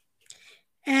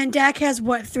 And Dak has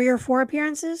what, 3 or 4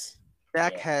 appearances?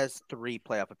 Dak has 3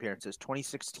 playoff appearances.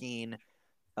 2016,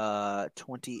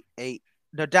 28.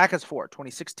 No, Dak has 4.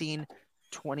 2016,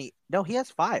 20. No, he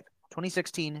has 5.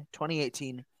 2016,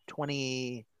 2018,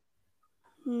 20.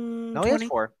 No, 20? He has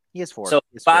 4. He has 4. So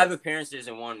has 5 4. appearances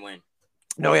and 1 win.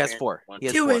 No, he has 4. He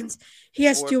has 2 wins. He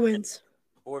has 2 wins.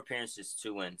 4 appearances,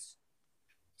 2 wins.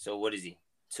 So what is he?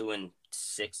 2-6,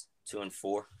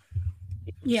 2-4.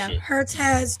 Yeah, Shit. Hurts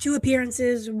has 2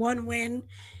 appearances, 1 win.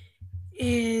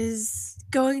 Is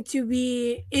an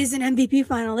MVP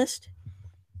finalist.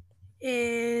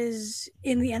 Is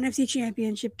in the NFC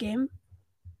Championship game.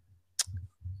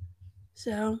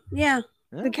 So yeah,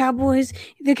 the Cowboys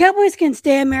can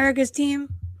stay America's team.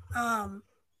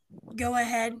 Go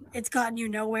ahead. It's gotten you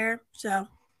nowhere. So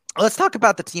let's talk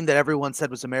about the team that everyone said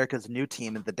was America's new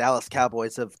team, and the Dallas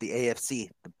Cowboys of the AFC,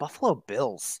 the Buffalo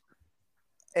Bills.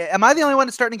 Am I the only one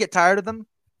that's starting to get tired of them?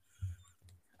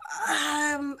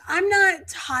 I'm not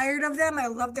tired of them. I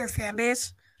love their fan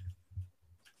base.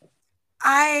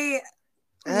 I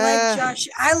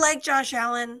like Josh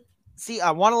Allen. See,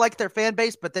 I want to like their fan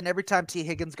base, but then every time T.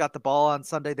 Higgins got the ball on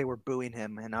Sunday, they were booing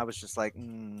him, and I was just like,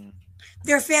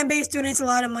 Their fan base donates a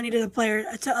lot of money to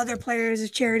other players as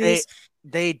charities.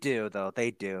 They do, though.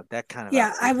 They do. That kind of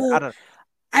I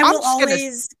will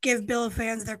always give Bill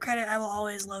fans their credit. I will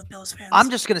always love Bills fans. I'm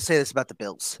just gonna say this about the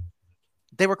Bills.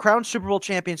 They were crowned Super Bowl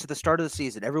champions at the start of the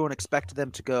season. Everyone expected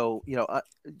them to go,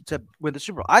 to win the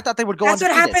Super Bowl. I thought they would go. That's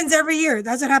undefeated. What happens every year.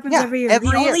 That's what happens every year.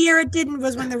 The only year it didn't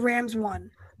was when the Rams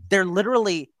won. They're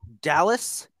literally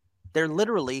Dallas. They're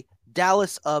literally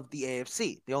Dallas of the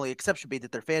AFC. The only exception being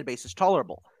that their fan base is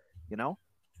tolerable,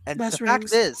 And the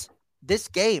fact is, this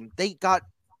game they got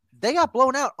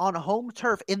blown out on home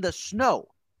turf in the snow.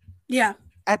 Yeah.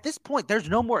 At this point, there's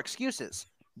no more excuses.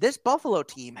 This Buffalo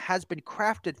team has been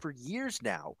crafted for years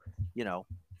now,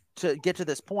 to get to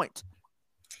this point.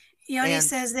 Yoni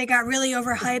says they got really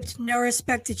overhyped. No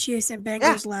respect to Chiefs and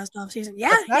Bengals last offseason.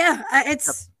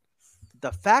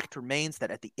 The fact remains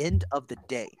that at the end of the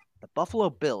day, the Buffalo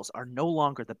Bills are no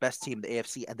longer the best team in the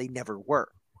AFC, and they never were.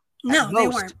 No, they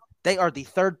weren't. They are the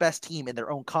 3rd best team in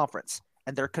their own conference,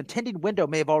 and their contending window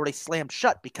may have already slammed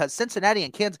shut because Cincinnati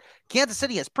and Kansas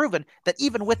City has proven that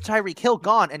even with Tyreek Hill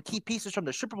gone and key pieces from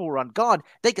the Super Bowl run gone,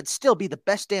 they could still be the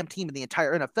best damn team in the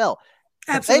entire NFL.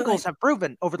 Absolutely. The Bengals have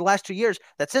proven over the last 2 years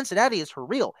that Cincinnati is for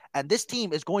real, and this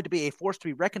team is going to be a force to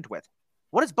be reckoned with.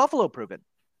 What has Buffalo proven?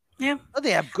 Yeah.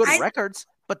 They have good records,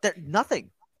 but they're nothing.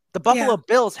 The Buffalo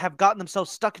Bills have gotten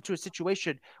themselves stuck into a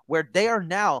situation where they are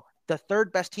now the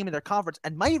 3rd best team in their conference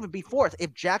and might even be 4th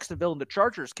if Jacksonville and the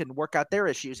Chargers can work out their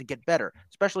issues and get better,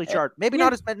 especially maybe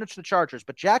not as much the Chargers,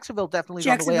 but Jacksonville definitely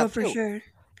on the way up for too. Sure.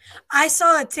 I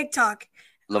saw a TikTok.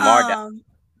 Lamar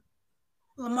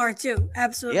too,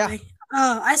 absolutely.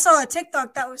 Yeah. I saw a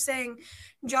TikTok that was saying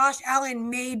Josh Allen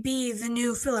may be the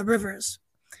new Phillip Rivers.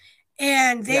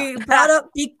 And they brought up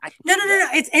no.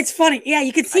 It's funny. Yeah,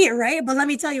 you can see it, right? But let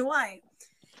me tell you why.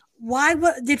 Why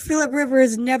did Phillip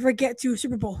Rivers never get to a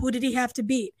Super Bowl? Who did he have to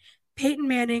beat? Peyton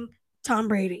Manning, Tom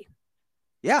Brady.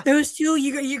 Yeah. Those two,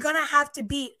 you're going to have to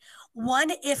beat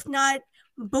one, if not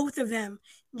both of them,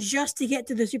 just to get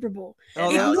to the Super Bowl.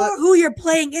 Ignore who you're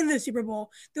playing in the Super Bowl.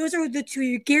 Those are the two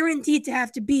you're guaranteed to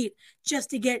have to beat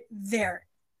just to get there.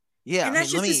 Yeah, and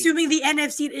that's assuming the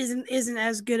NFC isn't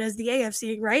as good as the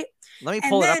AFC, right? Let me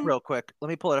pull it up real quick.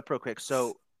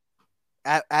 So,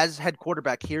 as head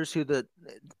quarterback, here's who the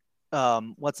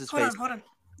what's his face? Hold on.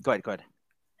 Go ahead.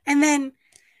 And then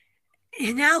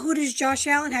now, who does Josh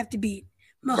Allen have to beat?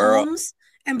 Mahomes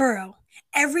and Burrow.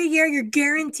 Every year, you're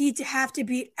guaranteed to have to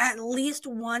beat at least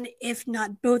one, if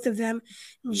not both of them,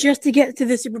 just to get to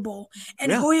the Super Bowl.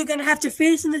 And who are you going to have to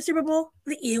face in the Super Bowl?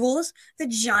 The Eagles, the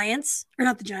Giants, or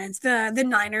not the Giants, the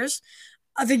Niners.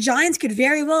 The Giants could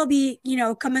very well be,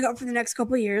 coming up for the next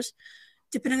couple of years.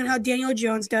 depending on how Daniel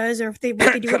Jones does or what they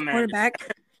do with quarterback.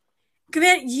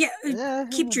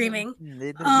 Keep dreaming.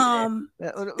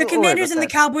 The Commanders and the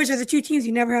Cowboys are the two teams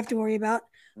you never have to worry about.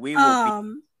 We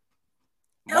will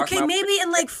maybe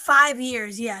in like 5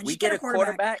 years. Yeah, we get a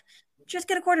quarterback. Just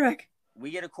get a quarterback.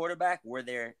 We get a quarterback. We're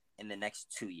there in the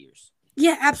next 2 years.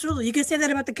 Yeah, absolutely. You can say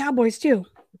that about the Cowboys too.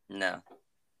 No,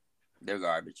 they're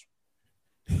garbage.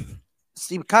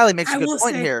 See, Kylie makes a good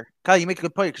point here. Kylie, you make a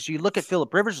good point because you look at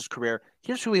Phillip Rivers' career.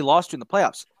 Here's who he lost to in the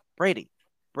playoffs: Brady,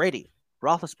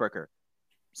 Roethlisberger,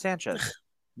 Sanchez,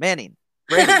 Manning,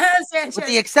 Brady. Sanchez. With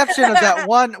the exception of that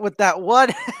one, with the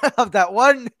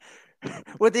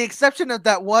exception of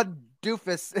that one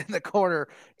doofus in the corner,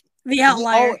 the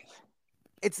outlier.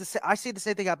 I see the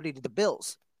same thing happening to the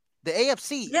Bills. The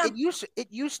AFC, it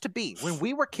used to be when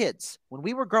we were kids, when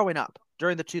we were growing up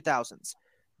during the 2000s,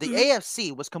 the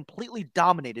AFC was completely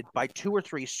dominated by 2 or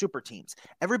 3 super teams.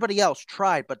 Everybody else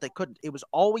tried, but they couldn't. It was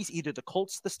always either the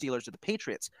Colts, the Steelers, or the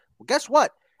Patriots. Well, guess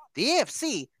what? The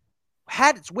AFC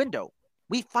had its window.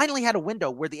 We finally had a window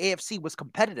where the AFC was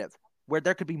competitive, where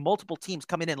there could be multiple teams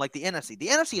coming in like the NFC. The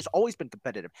NFC has always been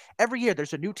competitive. Every year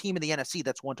there's a new team in the NFC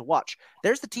that's one to watch.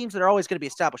 There's the teams that are always going to be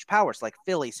established powers like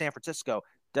Philly, San Francisco,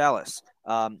 Dallas.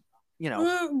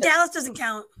 Dallas doesn't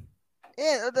count.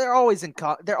 Yeah, they're always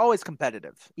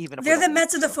competitive. Even if they're the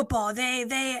Mets of the football. They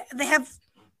have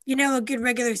a good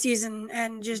regular season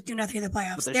and just do nothing in the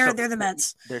playoffs. They're the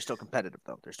Mets. They're still competitive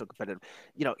though.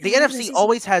 The NFC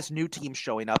always has new teams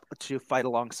showing up to fight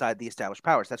alongside the established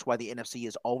powers. That's why the NFC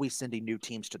is always sending new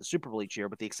teams to the Super Bowl each year,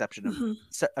 with the exception of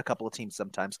a couple of teams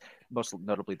sometimes, most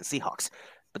notably the Seahawks.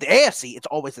 But the AFC, it's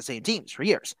always the same teams for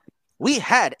years. We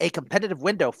had a competitive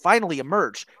window finally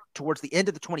emerge towards the end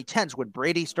of the 2010s when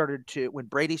Brady started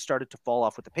to fall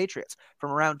off with the Patriots.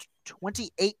 From around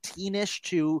 2018-ish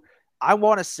to, I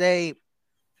want to say,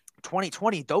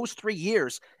 2020, those 3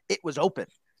 years, it was open.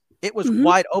 It was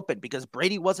wide open because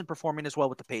Brady wasn't performing as well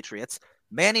with the Patriots.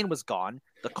 Manning was gone.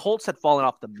 The Colts had fallen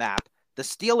off the map. The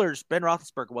Steelers, Ben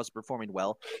Roethlisberger wasn't performing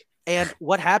well. And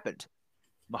what happened?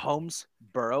 Mahomes,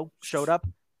 Burrow showed up.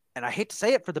 And I hate to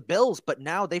say it for the Bills, but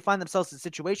now they find themselves in a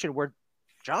situation where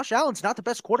Josh Allen's not the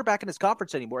best quarterback in his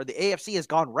conference anymore. The AFC has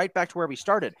gone right back to where we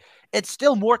started. It's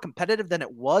still more competitive than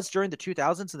it was during the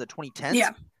 2000s and the 2010s.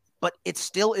 Yeah. But it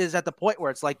still is at the point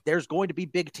where it's like there's going to be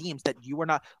big teams that you are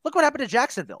not. Look what happened to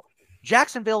Jacksonville.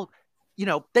 Jacksonville,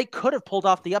 they could have pulled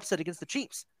off the upset against the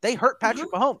Chiefs. They hurt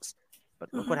Patrick Mahomes.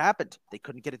 But look what happened. They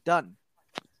couldn't get it done.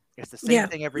 It's the same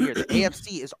thing every year. The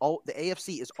AFC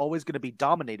is always going to be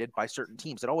dominated by certain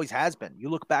teams. It always has been. You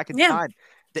look back in time,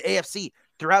 the AFC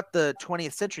throughout the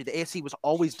 20th century, the AFC was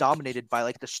always dominated by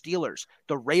like the Steelers,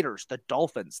 the Raiders, the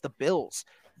Dolphins, the Bills.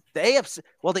 The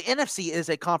NFC is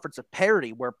a conference of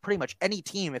parity where pretty much any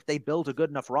team, if they build a good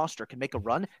enough roster, can make a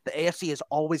run. The AFC is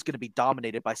always going to be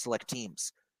dominated by select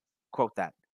teams. Quote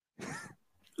that.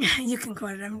 You can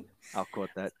quote it. I'll quote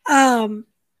that.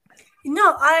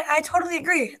 No, I totally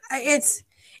agree. It's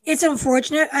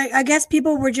unfortunate. I guess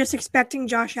people were just expecting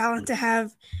Josh Allen to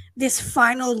have this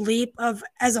final leap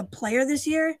as a player this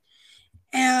year.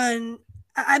 And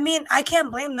I mean, I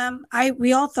can't blame them.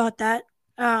 We all thought that.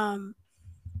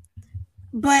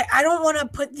 But I don't want to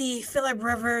put the Phillip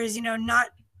Rivers, not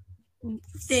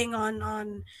thing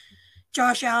on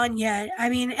Josh Allen yet. I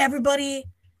mean, everybody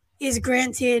is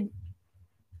granted.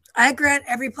 I grant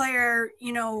every player,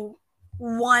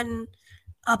 one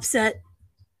upset,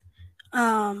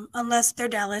 unless they're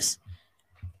Dallas,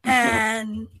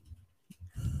 and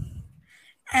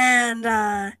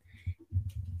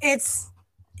it's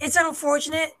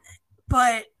unfortunate,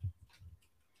 but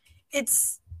I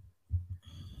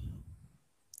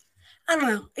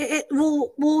don't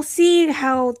know. We'll see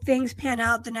how things pan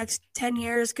out the next 10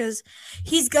 years because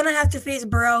he's gonna have to face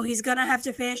Burrow. He's gonna have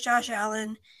to face Josh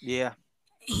Allen. Yeah,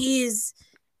 he's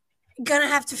gonna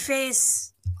have to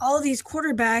face all of these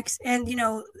quarterbacks, and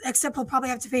except he'll probably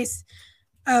have to face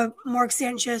a Mark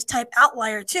Sanchez type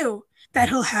outlier too that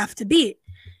he'll have to beat.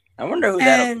 I wonder who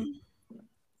that.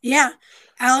 Yeah,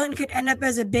 Allen could end up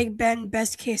as a Big Ben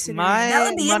best case scenario. That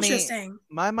would be interesting.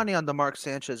 My money on the Mark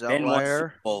Sanchez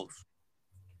outlier.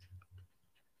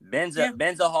 Ben's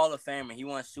a Hall of Famer. He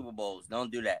wants Super Bowls. Don't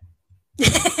do that.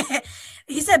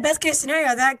 He said best case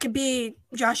scenario. That could be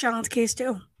Josh Allen's case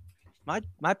too.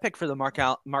 My pick for the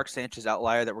Mark Sanchez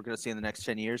outlier that we're going to see in the next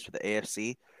 10 years for the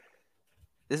AFC,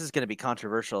 this is going to be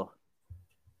controversial.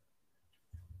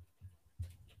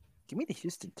 Give me the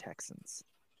Houston Texans.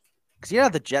 Because how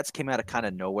the Jets came out of kind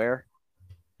of nowhere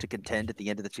to contend at the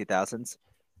end of the 2000s?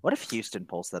 What if Houston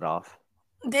pulls that off?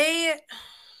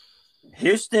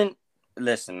 Houston,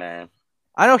 listen, man.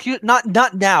 I know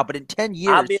not now, but in 10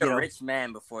 years. I'll be a rich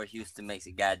man before Houston makes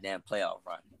a goddamn playoff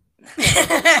run.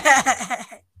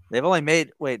 They've only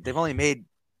made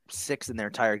 6 in their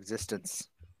entire existence.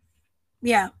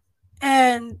 Yeah.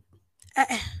 And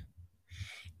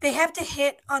they have to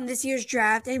hit on this year's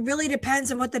draft. It really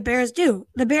depends on what the Bears do.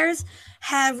 The Bears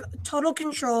have total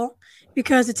control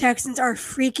because the Texans are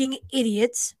freaking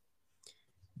idiots.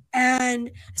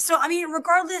 And so, I mean,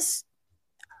 regardless,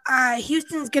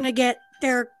 Houston's gonna get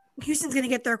their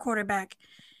quarterback,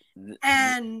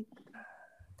 and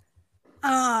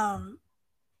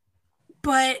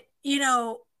but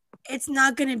it's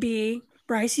not gonna be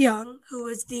Bryce Young, who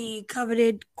is the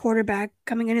coveted quarterback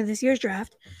coming into this year's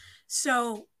draft.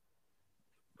 So,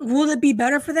 will it be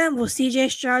better for them? Will C.J.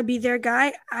 Stroud be their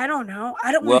guy? I don't know.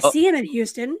 I don't want to see him in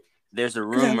Houston. There's a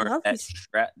rumor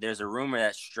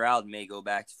that Stroud may go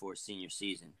back for his senior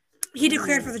season. He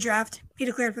declared for the draft.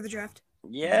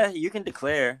 Yeah, you can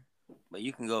declare, but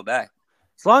you can go back.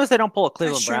 As long as they don't pull a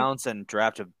Cleveland Browns and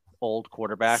draft an old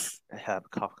quarterback,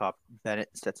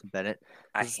 Stetson Bennett.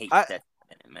 I hate Stetson Bennett,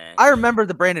 man. I remember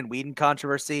the Brandon Weeden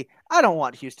controversy. I don't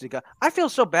want Houston to go. I feel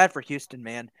so bad for Houston,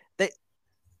 man.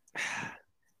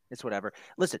 It's whatever.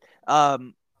 Listen,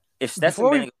 if Stetson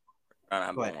Bennett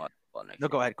I'm going to watch football next year.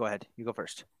 Go ahead. You go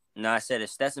first. No, I said if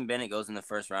Stetson Bennett goes in the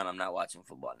first round, I'm not watching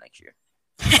football next year.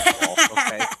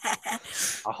 Okay.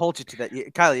 I'll hold you to that.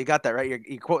 Kylie, you got that, right?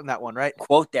 You're quoting that one, right?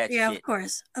 Quote that shit. Yeah, of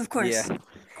course. Yeah.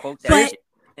 Quote that shit.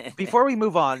 Before we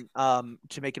move on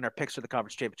to making our picks for the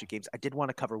conference championship games, I did want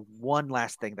to cover one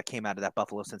last thing that came out of that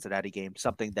Buffalo-Cincinnati game,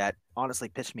 something that honestly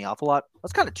pissed me off a lot.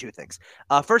 That's kind of 2 things.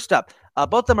 First up,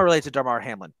 both of them are related to Damar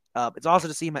Hamlin. It's awesome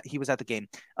to see him. He was at the game.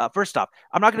 First off,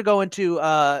 I'm not going to go into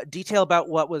detail about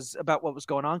what was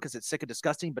going on because it's sick and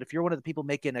disgusting. But if you're one of the people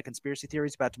making conspiracy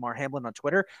theories about Damar Hamlin on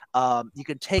Twitter, you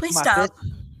can take my fist.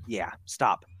 Yeah,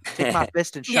 stop. Take my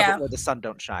fist and shove it where the sun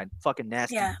don't shine. Fucking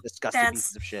nasty, disgusting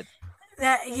pieces of shit.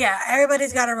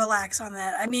 Everybody's got to relax on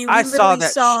that. I mean, I saw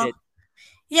that shit.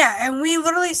 Yeah, and we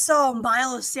literally saw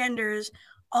Miles Sanders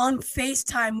on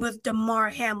FaceTime with Damar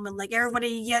Hamlin. Like,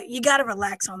 everybody, you got to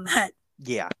relax on that.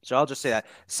 Yeah, so I'll just say that.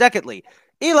 Secondly,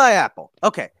 Eli Apple.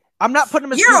 Okay, I'm not putting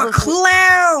him as You're a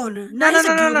clown.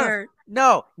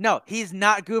 No, he's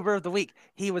not Goober of the Week.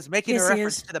 He was making a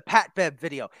reference to the Pat Bev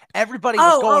video. Everybody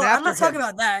was going after him. I'm not talking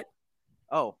about that.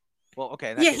 Oh, well,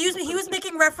 okay. Yeah, he was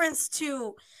making reference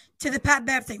to the Pat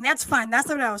Bev thing. That's fine. That's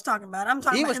not what I was talking about. I'm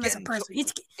talking about him as a person.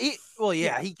 He's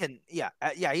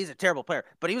a terrible player,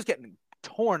 but he was getting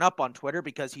torn up on Twitter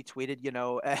because he tweeted, he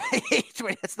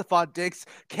tweeted Stephon Diggs,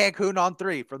 Cancun on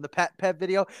 3 from the Pat Bev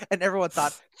video, and everyone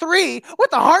thought 3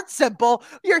 with the heart symbol.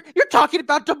 You're talking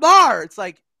about Damar. It's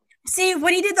like, see,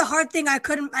 when he did the heart thing, I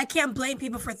can't blame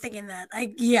people for thinking that.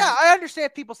 Yeah, I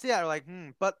understand people see that. They're like,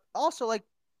 but also like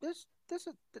this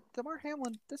is Damar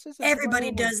Hamlin. This is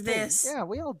everybody does this. Yeah,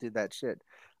 we all do that shit.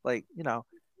 Like,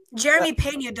 Jeremy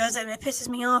Pena does it, and it pisses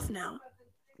me off now.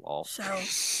 Lol. So,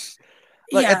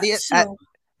 look, at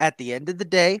the end of the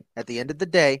day,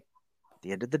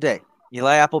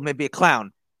 Eli Apple may be a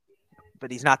clown,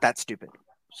 but he's not that stupid.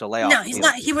 So lay off. No, he's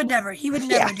not. He would never.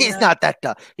 Yeah, he's not that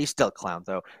dumb. He's still a clown,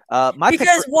 though.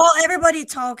 Because while everybody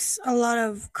talks a lot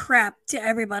of crap to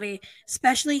everybody,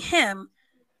 especially him,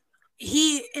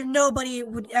 nobody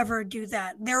would ever do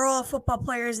that. They're all football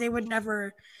players. They would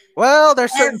never. Well,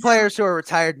 there's certain players who are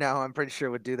retired now. I'm pretty sure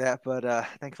would do that, but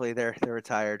thankfully they're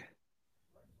retired.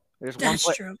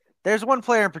 That's true. There's one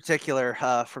player in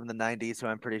particular from the 90s who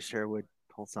I'm pretty sure would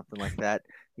pull something like that.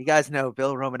 You guys know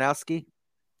Bill Romanowski?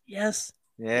 Yes.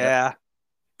 Yeah.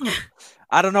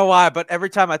 I don't know why, but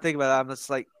every time I think about it, I'm just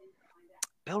like,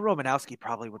 Bill Romanowski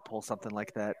probably would pull something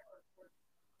like that.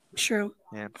 True.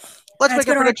 Yeah. Let's make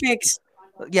our picks.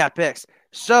 Yeah, picks.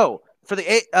 So for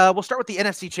we'll start with the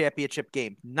NFC Championship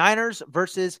game: Niners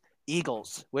versus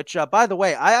Eagles. Which, by the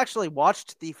way, I actually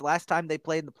watched the last time they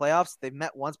played in the playoffs. They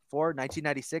met once before,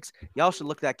 1996. Y'all should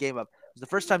look that game up. It was the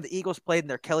first time the Eagles played in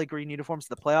their Kelly green uniforms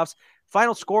in the playoffs.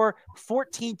 Final score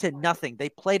 14-0. They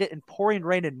played it in pouring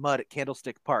rain and mud at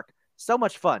Candlestick Park. So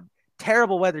much fun.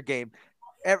 Terrible weather game.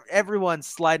 Everyone's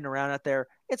sliding around out there.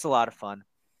 It's a lot of fun.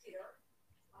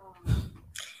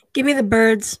 Give me the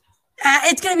Birds.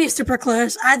 It's going to be super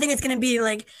close. I think it's going to be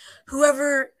like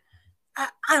whoever, I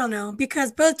don't know,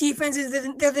 because both defenses,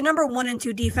 they're the number 1 and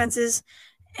 2 defenses,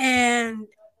 and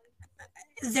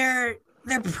they're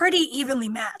pretty evenly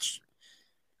matched.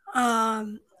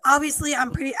 Obviously,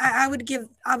 I would give,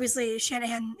 obviously,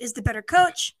 Shanahan is the better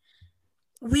coach.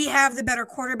 We have the better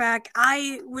quarterback.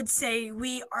 I would say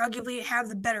we arguably have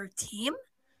the better team.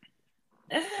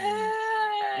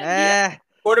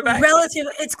 Quarterback? Relative,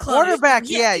 it's close. Quarterback,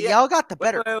 yeah. Y'all got the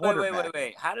better quarterback.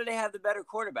 Wait. How do they have the better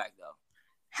quarterback, though?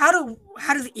 How do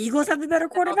the Eagles have the better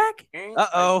quarterback?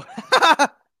 Uh-oh.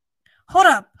 Hold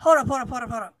up.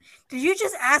 Did you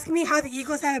just ask me how the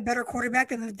Eagles have a better quarterback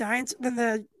than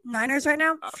the Niners right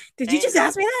now? Did you just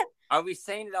ask me that? Are we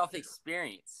saying it off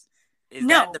experience?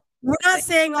 No, we're not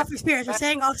saying off experience. We're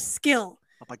saying off skill.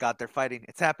 Oh my God, they're fighting.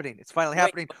 It's happening. It's finally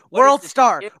happening. World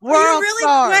Star. Are you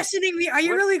really questioning me? Are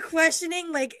you really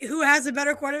questioning like who has a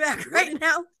better quarterback right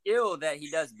now? Skill that he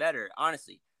does better,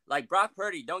 honestly. Like Brock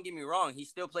Purdy, don't get me wrong, he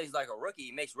still plays like a rookie.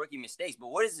 He makes rookie mistakes. But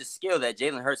what is the skill that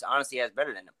Jalen Hurts honestly has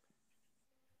better than him?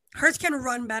 Hurts can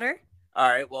run better. All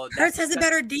right, well, Hurts has a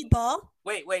better deep ball.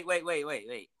 Wait.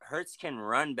 Hurts can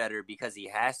run better because he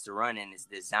has to run and is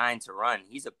designed to run.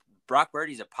 Brock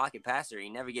Purdy's a pocket passer. He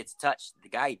never gets touched. The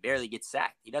guy barely gets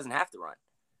sacked. He doesn't have to run.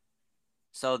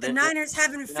 So the Niners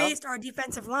haven't faced our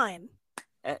defensive line.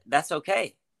 That's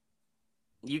okay.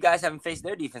 You guys haven't faced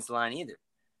their defensive line either.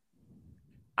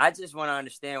 I just want to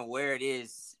understand where it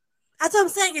is. That's what I'm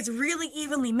saying. It's really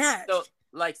evenly matched. So,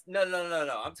 like, no.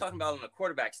 I'm talking about on the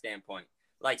quarterback standpoint.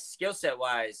 Like, skill set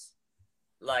wise,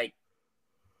 like,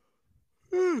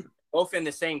 both in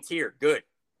the same tier. Good.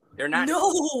 They're not.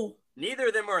 No. Neither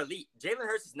of them are elite. Jalen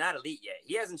Hurts is not elite yet.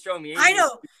 He hasn't shown me anything. I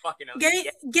know. Fucking elite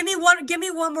give me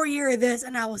one more year of this,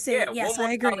 and I will say it. Yes,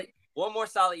 I agree. One more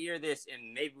solid year of this,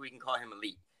 and maybe we can call him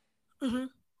elite. Mm-hmm.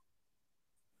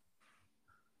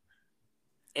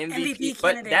 MVP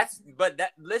candidate.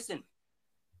 Listen,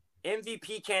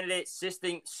 MVP candidate,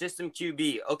 system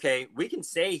QB. Okay, we can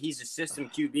say he's a system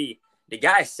QB. The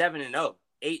guy's 7-0,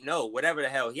 8-0, whatever the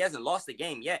hell. He hasn't lost a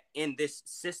game yet in this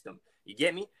system. You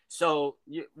get me? So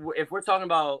if we're talking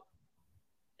about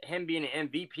him being an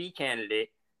MVP candidate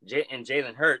and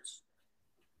Jalen Hurts,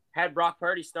 had Brock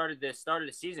Purdy started the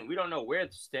season, we don't know where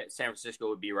San Francisco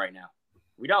would be right now.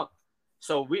 We don't.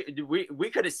 So we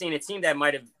could have seen a team that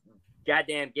might have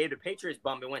goddamn gave the Patriots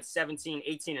bump and went 17,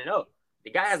 18-0. The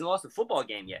guy hasn't lost a football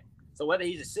game yet. So whether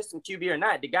he's a system QB or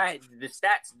not, the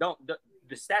stats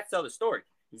tell the story.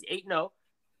 He's 8-0.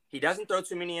 He doesn't throw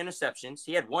too many interceptions.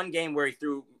 He had one game where he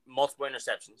threw multiple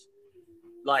interceptions.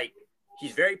 Like,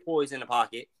 he's very poised in the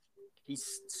pocket.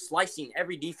 He's slicing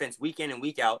every defense week in and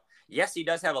week out. Yes, he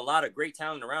does have a lot of great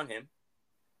talent around him.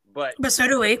 But so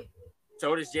do we.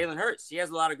 So does Jalen Hurts. He has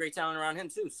a lot of great talent around him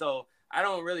too. So I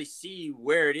don't really see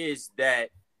where it is that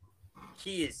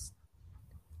he is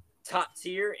top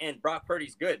tier and Brock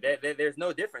Purdy's good. There's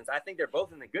no difference. I think they're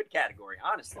both in the good category,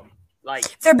 honestly.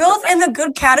 Like, they're both in the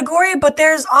good category, but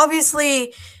there's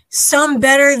obviously some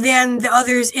better than the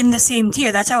others in the same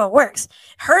tier. That's how it works.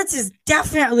 Hurts is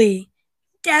definitely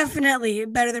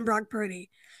better than Brock Purdy.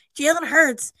 Jalen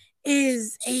Hurts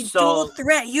is a dual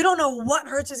threat. You don't know what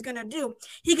Hurts is going to do.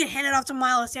 He could hand it off to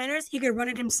Miles Sanders. He could run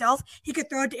it himself. He could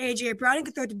throw it to A.J. Brown. He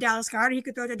could throw it to Dallas Goedert. He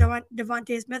could throw it to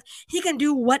Devontae Smith. He can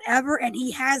do whatever, and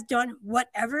he has done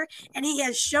whatever, and he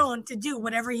has shown to do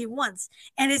whatever he wants,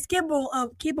 and is capable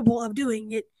of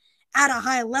doing it at a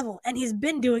high level, and he's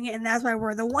been doing it, and that's why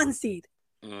we're the 1 seed.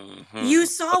 Mm-hmm. You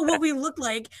saw what we looked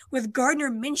like with Gardner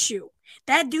Minshew.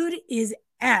 That dude is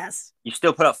ass. You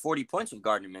still put up 40 points with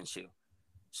Gardner Minshew.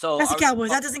 So that's the Cowboys.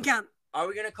 That doesn't count. Are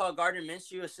we going to call Gardner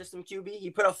Minshew a system QB? He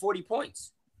put up 40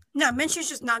 points. No, Minshew's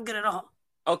just not good at all.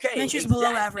 Okay. Minshew's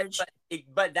below average.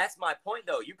 But that's my point,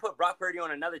 though. You put Brock Purdy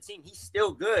on another team, he's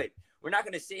still good. We're not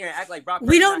going to sit here and act like Brock Purdy.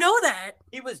 We don't know that.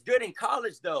 He was good in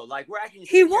college, though. Like, we're acting.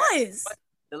 He was.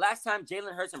 The last time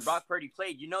Jalen Hurts and Brock Purdy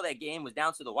played, you know that game was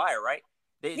down to the wire, right?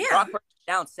 Yeah. Brock Purdy was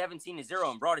down 17-0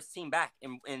 and brought his team back,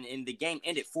 and the game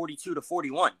ended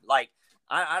 42-41. Like,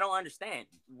 I don't understand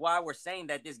why we're saying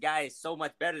that this guy is so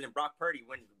much better than Brock Purdy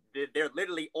when they're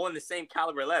literally on the same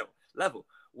caliber level.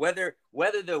 Whether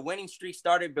the winning streak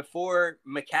started before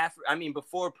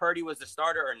before Purdy was the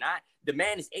starter or not, the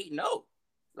man is 8-0.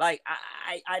 Like,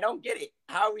 I don't get it.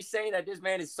 How are we saying that this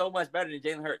man is so much better than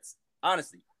Jalen Hurts?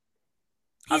 Honestly.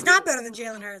 He's not better than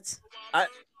Jalen Hurts. How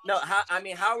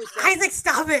are we saying? Isaac,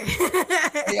 stop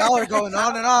it. Y'all are going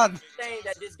on and on.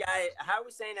 How are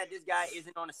we saying that this guy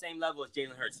isn't on the same level as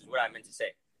Jalen Hurts is what I meant to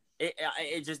say.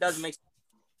 It just doesn't make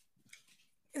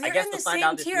sense. They're in the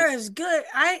same tier as good.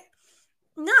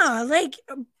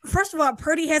 First of all,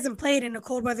 Purdy hasn't played in a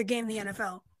cold weather game in the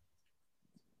NFL.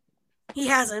 He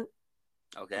hasn't.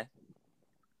 Okay.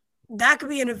 That could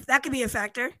be a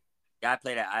factor. Guy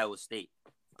played at Iowa State.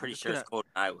 Pretty sure it's cold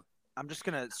in Iowa. I'm just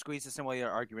gonna squeeze this in while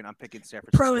you're arguing. I'm picking San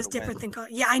Francisco. Pro is different than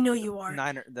college. Yeah, I know you are.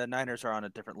 The Niners are on a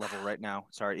different level right now.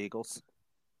 Sorry, Eagles.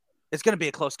 It's gonna be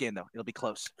a close game though. It'll be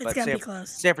close. It's gonna be close.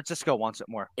 San Francisco wants it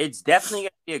more. It's definitely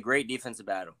gonna be a great defensive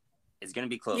battle. It's gonna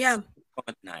be close. Yeah. With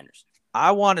the Niners.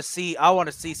 I want to see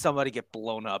somebody get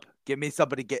blown up. Give me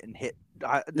somebody getting hit.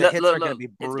 The hits are going to be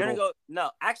brutal. It's going to go. No,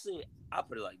 actually, I'll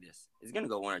put it like this: it's going to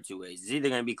go one or two ways. It's either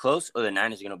going to be close, or the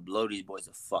Niners are going to blow these boys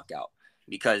the fuck out.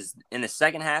 Because in the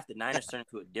second half, the Niners turned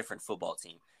into a different football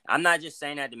team. I'm not just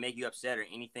saying that to make you upset or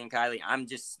anything, Kylie. I'm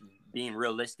just being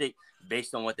realistic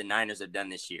based on what the Niners have done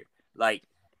this year. Like,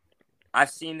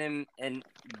 I've seen them and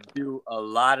do a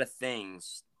lot of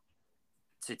things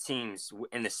to teams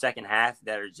in the second half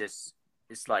that are just,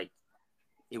 it's like,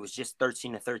 it was just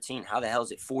 13-13. How the hell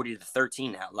is it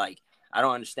 40-13 now? Like, I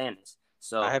don't understand this.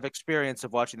 So I have experience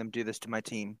of watching them do this to my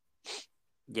team.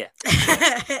 Yeah.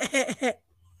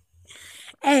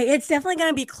 Hey, it's definitely going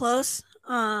to be close.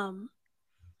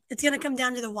 It's going to come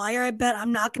down to the wire. I bet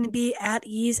I'm not going to be at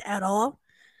ease at all.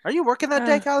 Are you working that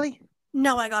day, Kylie?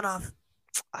 No, I got off.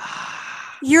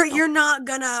 You're not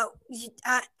gonna.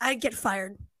 I get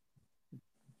fired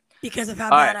because of how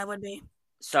bad I would be.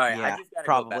 Sorry, yeah, I just gotta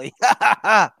probably. Go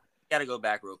back. Gotta go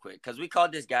back real quick because we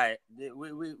called this guy.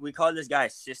 We called this guy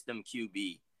system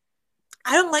QB.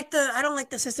 I don't like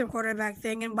the system quarterback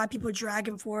thing and why people drag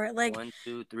him for it. Like 1,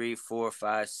 2, 3, 4,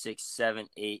 5, 6, 7,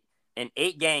 8. In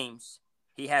 8 games,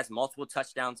 he has multiple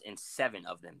touchdowns in 7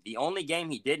 of them. The only game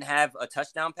he didn't have a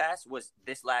touchdown pass was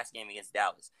this last game against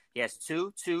Dallas. He has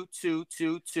 2, 2, 2,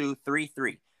 2, 2, 3,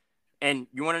 3. And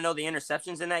you want to know the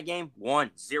interceptions in that game?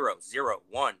 1, 0, 0,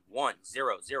 1, 1,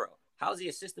 0, 0. How's he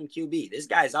a system QB? This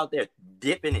guy's out there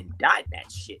dipping and dotting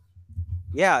that shit.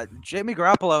 Yeah, Jimmy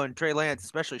Garoppolo and Trey Lance,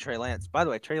 especially Trey Lance. By the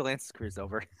way, Trey Lance's career's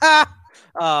over. Yeah.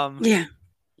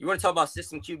 You want to talk about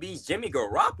system QBs? Jimmy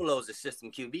Garoppolo's a system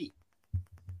QB.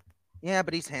 Yeah,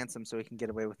 but he's handsome, so he can get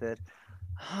away with it.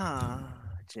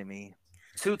 Jimmy.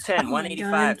 210,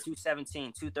 185,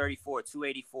 217, 234,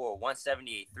 284,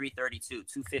 178, 332,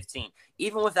 215.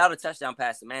 Even without a touchdown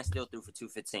pass, the man still threw for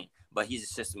 215. But he's a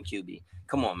system QB.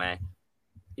 Come on, man.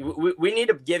 We need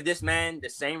to give this man the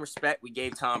same respect we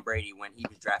gave Tom Brady when he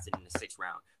was drafted in the 6th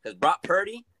round. Because Brock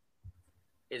Purdy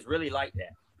is really like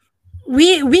that.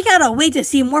 We gotta wait to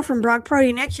see more from Brock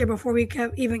Purdy next year before we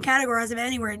even categorize him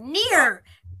anywhere near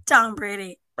Tom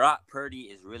Brady. Brock Purdy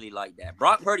is really like that.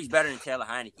 Brock Purdy's better than Taylor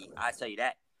Heineke. I tell you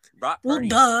that. Brock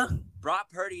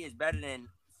Purdy is better than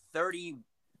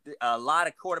a lot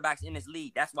of quarterbacks in this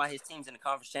league. That's why his team's in the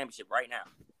conference championship right now.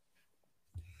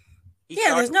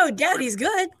 There's no doubt he's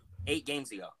good. 8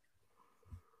 games ago.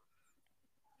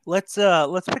 Let's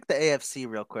pick the AFC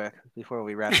real quick before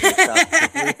we wrap this up.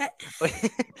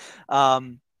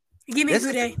 Give me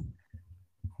Boudet.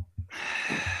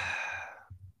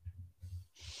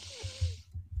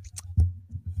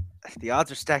 The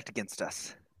odds are stacked against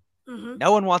us. Mm-hmm.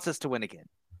 No one wants us to win again.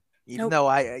 Even though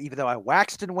I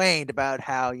waxed and waned about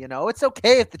how, it's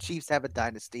okay if the Chiefs have a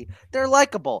dynasty. They're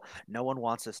likable. No one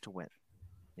wants us to win.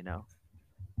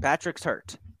 Patrick's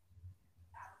hurt.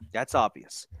 That's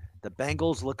obvious. The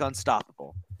Bengals look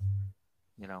unstoppable.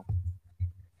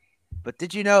 But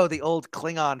did you know the old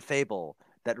Klingon fable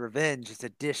that revenge is a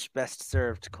dish best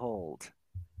served cold?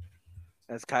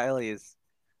 As Kylie is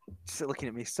looking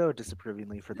at me so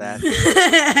disapprovingly for that.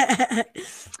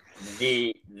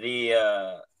 The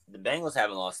Bengals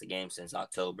haven't lost a game since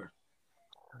October.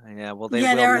 Yeah, well,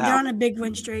 they're on a big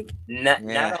win streak. Not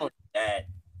only that,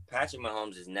 Patrick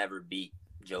Mahomes has never beat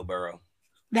Joe Burrow.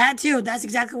 That too. That's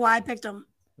exactly why I picked him.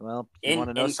 Well, you want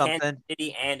to know something? Kansas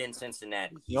City and in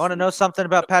Cincinnati. You want to know something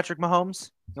about Patrick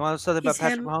Mahomes?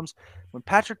 Mahomes? When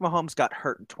Patrick Mahomes got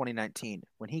hurt in 2019,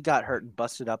 when he got hurt and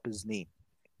busted up his knee,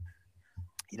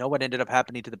 you know what ended up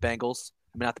happening to the Bengals?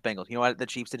 I mean, not the Bengals. You know what the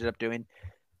Chiefs ended up doing?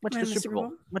 Went to the Super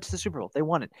Bowl. Went to the Super Bowl. They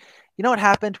won it. You know what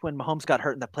happened when Mahomes got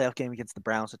hurt in that playoff game against the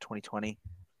Browns in 2020?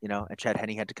 And Chad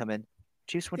Henne had to come in.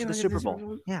 Chiefs went to the Super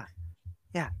Bowl. Yeah.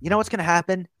 Yeah. You know what's going to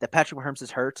happen? That Patrick Mahomes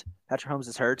is hurt.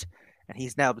 And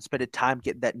he's now spent time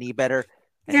getting that knee better.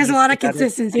 There's a lot of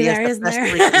consistency there, isn't there?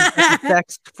 He's the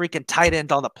best freaking tight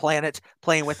end on the planet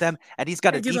playing with them. And he's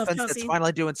got a defense that's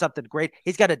finally doing something great.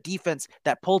 He's got a defense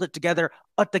that pulled it together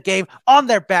at the game on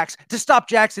their backs to stop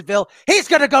Jacksonville. He's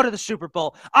going to go to the Super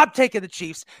Bowl. I'm taking the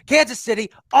Chiefs. Kansas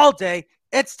City all day.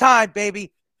 It's time,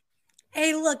 baby.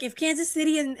 Hey, look, if Kansas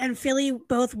City and Philly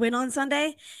both win on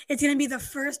Sunday, it's going to be the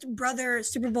first brother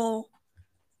Super Bowl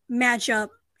matchup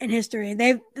in history.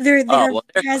 There's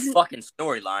the fucking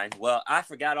storyline. Well, I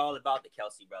forgot all about the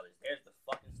Kelsey brothers. There's the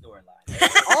fucking storyline.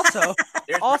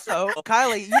 Also,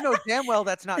 Kylie, you know damn well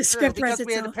that's not true because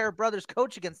we had a pair of brothers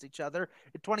coach against each other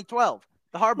in 2012.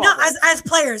 The Harbaugh. No, as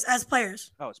players. Oh,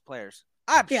 as players.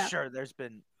 I'm sure there's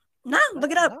been. No,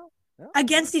 look it up. No.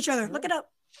 Against each other. Look it up.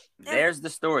 There's the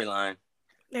storyline.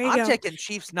 There you go. I'm taking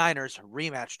Chiefs Niners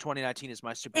rematch 2019 as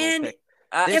my Super Bowl pick.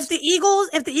 If the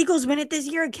Eagles win it this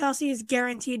year, Kelsey is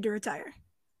guaranteed to retire.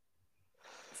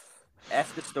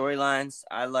 F the storylines.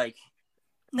 I like.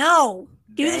 No,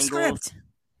 do Bengals. the script.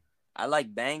 I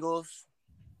like Bengals,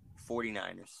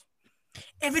 49ers.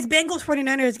 If it's Bengals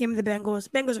 49ers, give me the Bengals.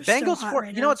 Bengals are so hot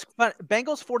right now. You know what's fun?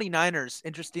 Bengals 49ers,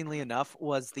 interestingly enough,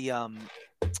 was the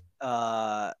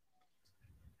that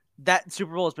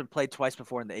Super Bowl has been played twice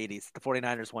before in the 80s. The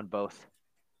 49ers won both.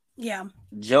 Yeah.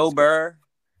 Joe Burr.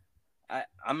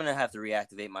 I'm going to have to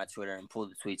reactivate my Twitter and pull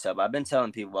the tweets up. I've been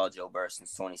telling people about Joe Burr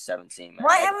since 2017, man.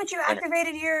 Why haven't you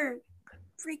activated your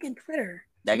freaking Twitter?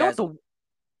 That guy's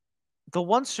the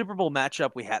one Super Bowl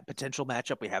matchup we had, potential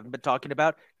matchup we haven't been talking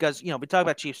about, because, we talk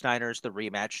about Chiefs-Niners, the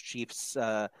rematch, Chiefs,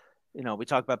 we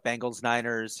talk about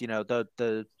Bengals-Niners,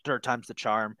 the third time's the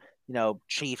charm,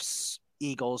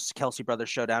 Chiefs-Eagles, Kelsey Brothers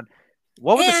showdown.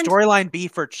 What would the storyline be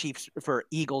for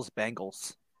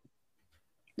Eagles-Bengals?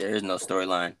 There is no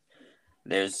storyline.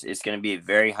 It's going to be a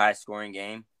very high-scoring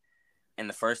game in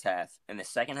the first half. In the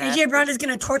second half, AJ Brown is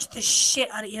going to torch the shit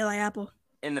out of Eli Apple.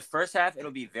 In the first half, it'll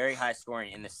be very high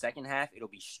scoring. In the second half, it'll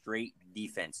be straight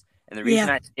defense. And the reason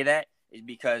I say that is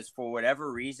because for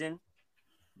whatever reason,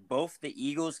 both the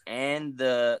Eagles and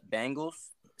the Bengals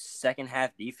second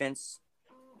half defense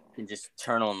can just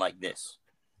turn on like this.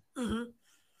 Mm-hmm.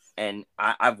 And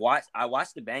I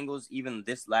watched the Bengals even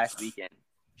this last weekend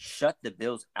shut the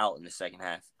Bills out in the second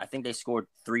half. I think they scored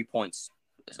 3 points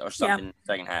or something in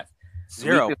the second half.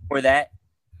 0.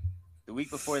 The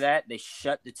week before that, they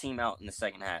shut the team out in the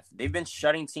second half. They've been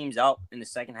shutting teams out in the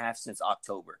second half since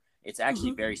October. It's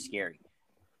actually very scary.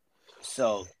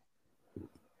 So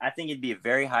I think it'd be a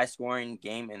very high-scoring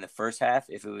game in the first half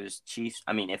if it was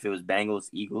Bengals,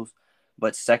 Eagles.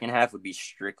 But second half would be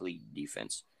strictly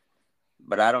defense.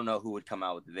 But I don't know who would come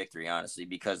out with the victory, honestly,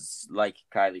 because like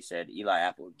Kylie said, Eli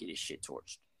Apple would get his shit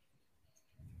torched.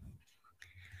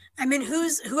 I mean, who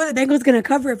are the Bengals going to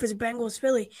cover if it's Bengals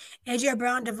Philly? AJ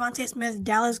Brown, Devontae Smith,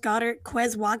 Dallas Goedert,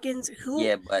 Quez Watkins. Who?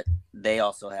 Yeah, but they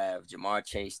also have Jamar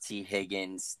Chase, T.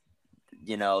 Higgins,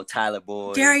 Tyler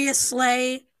Boyd, Darius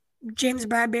Slay, James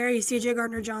Bradbury, CJ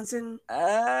Gardner-Johnson.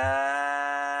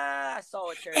 I saw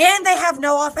what and they have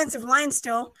no offensive line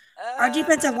still. Our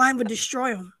defensive line would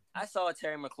destroy them. I saw what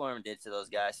Terry McLaurin did to those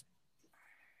guys.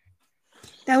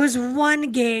 That was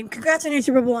one game. Congrats on your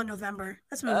Super Bowl in November.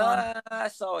 Let's move on. I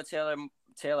saw what Taylor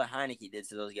Heineke did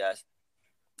to those guys.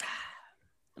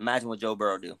 Imagine what Joe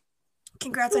Burrow do.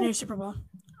 Congrats on your Super Bowl.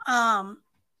 Don't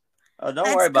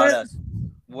worry about us.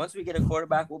 Once we get a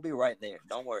quarterback, we'll be right there.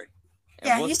 Don't worry.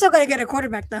 And you still got to get a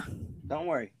quarterback, though. Don't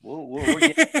worry. We're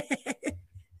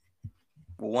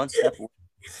one step away.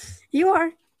 You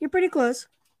are. You're pretty close.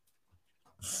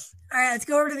 All right, let's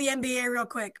go over to the NBA real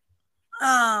quick.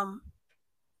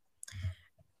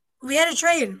 We had a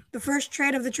trade, the first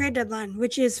trade of the trade deadline,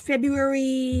 which is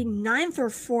February 9th or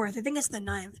 4th. I think it's the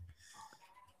 9th.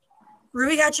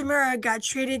 Rui Hachimura got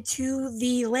traded to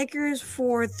the Lakers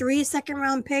for 3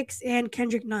 second-round picks and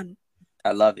Kendrick Nunn.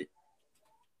 I love it.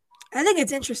 I think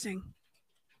it's interesting.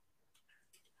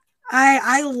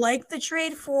 I like the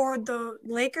trade for the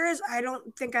Lakers. I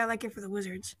don't think I like it for the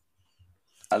Wizards.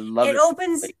 I love it.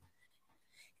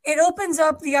 It opens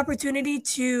up the opportunity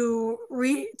to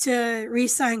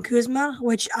re-sign Kuzma,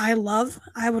 which I love.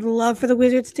 I would love for the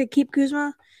Wizards to keep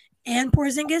Kuzma and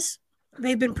Porzingis.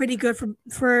 They've been pretty good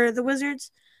for the Wizards.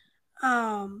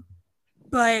 But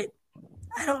I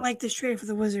don't like this trade for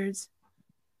the Wizards.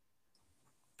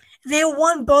 They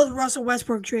won both Russell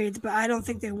Westbrook trades, but I don't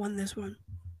think they won this one.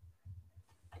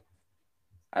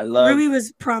 Rui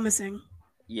was promising.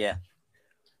 Yeah.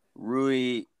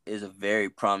 Rui is a very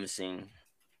promising,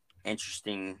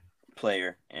 interesting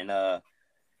player. And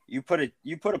you put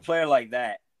a player like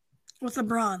that with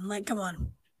LeBron, like, come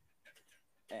on.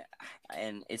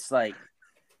 And it's like,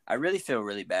 I really feel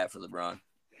really bad for LeBron.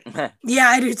 Yeah,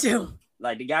 I do too.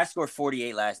 Like, the guy scored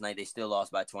 48 last night. They still lost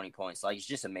by 20 points. Like, it's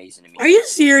just amazing to me. Are you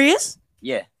serious?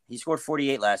 Yeah. He scored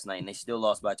 48 last night, and they still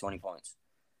lost by 20 points.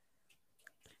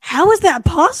 How is that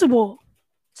possible?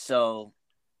 So,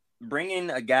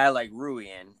 bringing a guy like Rui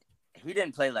in, he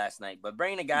didn't play last night, but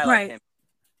bringing a guy like him,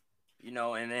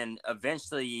 and then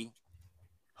eventually,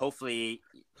 hopefully,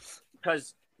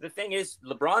 because the thing is,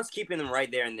 LeBron's keeping them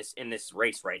right there in this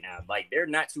race right now. Like, they're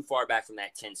not too far back from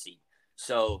that 10 seed.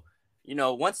 So,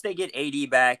 once they get AD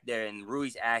back there and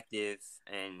Rui's active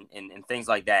and things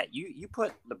like that, you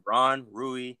put LeBron,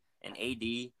 Rui, and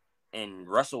AD and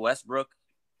Russell Westbrook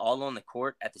all on the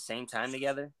court at the same time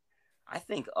together, I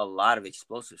think a lot of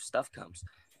explosive stuff comes.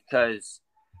 Because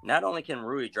not only can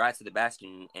Rui drive to the basket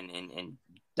and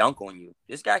dunk on you,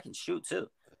 this guy can shoot too.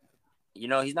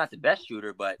 he's not the best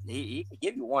shooter, but he can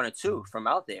give you one or two from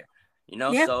out there.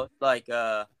 Yeah. So like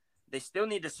they still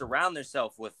need to surround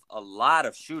themselves with a lot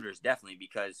of shooters, definitely,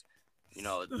 because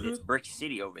it's Brick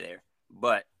City over there.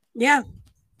 But yeah,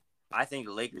 I think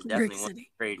the Lakers definitely want to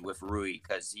trade with Rui,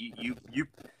 because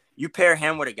you pair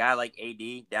him with a guy like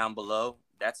AD down below.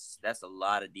 That's a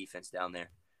lot of defense down there.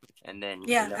 And then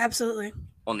absolutely.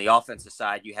 On the offensive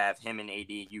side, you have him and AD.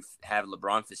 You have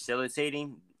LeBron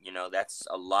facilitating. That's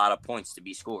a lot of points to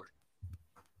be scored.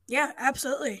 Yeah,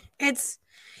 absolutely. It's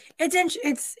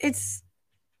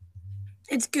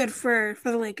good for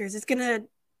the Lakers. It's gonna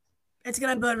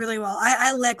build really well.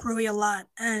 I like Rui a lot,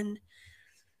 and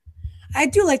I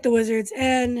do like the Wizards,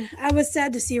 and I was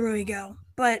sad to see Rui go,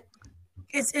 but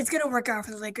it's gonna work out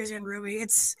for the Lakers and Rui.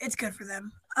 It's good for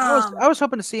them. I was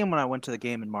hoping to see him when I went to the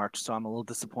game in March, so I'm a little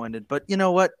disappointed. But you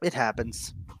know what? It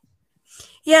happens.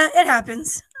 Yeah, it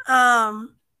happens.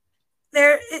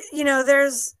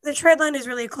 There's the trade line is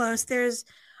really close. There's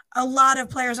a lot of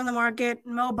players on the market.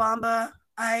 Mo Bamba.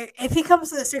 If he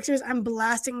comes to the Sixers, I'm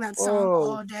blasting that song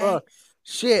all day.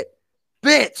 Shit,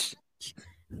 bitch.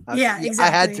 Yeah,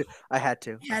 exactly. I had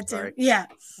to. Sorry. Yeah.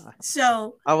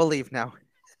 So I will leave now.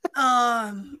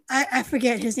 I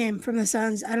forget his name from the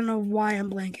Suns. I don't know why I'm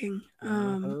blanking.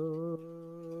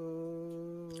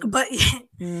 But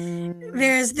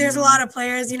there's a lot of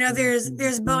players.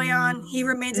 There's Bojan. He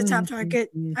remains a top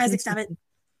target. Isaac, stop it.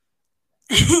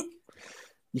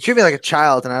 You treat me like a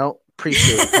child, and I don't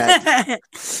appreciate that.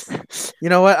 You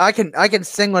know what? I can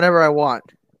sing whatever I want.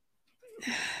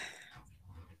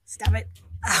 Stop it.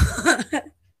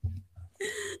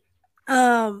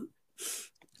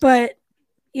 But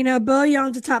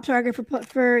Bojan's a top target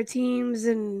for teams,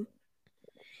 and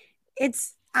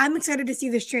I'm excited to see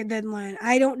this trade deadline.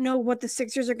 I don't know what the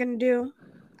Sixers are going to do.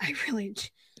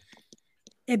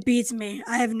 It beats me.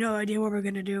 I have no idea what we're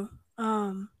going to do.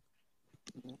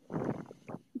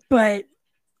 But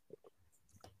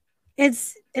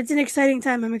it's an exciting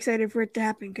time. I'm excited for it to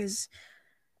happen because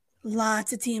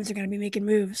lots of teams are going to be making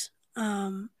moves.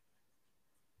 And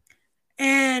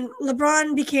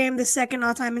LeBron became the second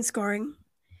all-time in scoring.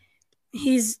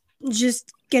 He's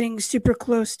just getting super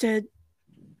close to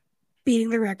beating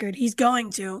the record. He's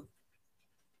going to,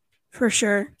 for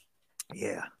sure.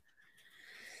 Yeah.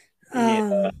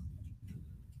 Yeah.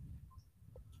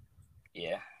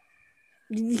 Yeah.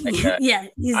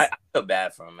 I feel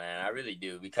bad for him, man. I really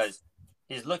do, because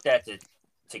he's looked at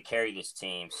to carry this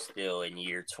team still in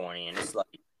year 20, and it's like,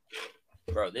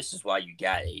 bro, this is why you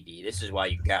got AD. This is why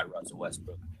you got Russell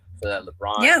Westbrook, so that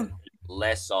LeBron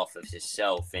less off of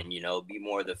himself and be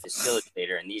more the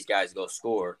facilitator, and these guys go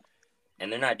score,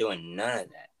 and they're not doing none of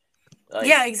that. Like,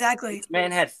 yeah, exactly. This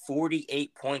man had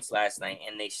 48 points last night,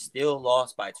 and they still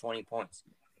lost by 20 points.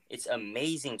 It's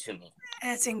amazing to me.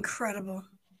 That's incredible.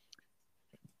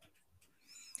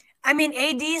 I mean,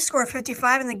 AD scored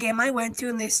 55 in the game I went to,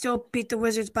 and they still beat the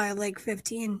Wizards by like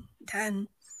 15-10.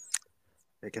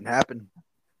 It can happen.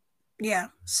 Yeah,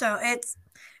 so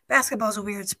basketball's a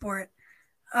weird sport.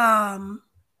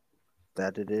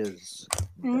 That it is.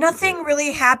 Nothing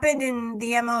really happened in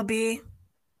the MLB.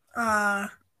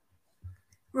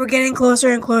 We're getting closer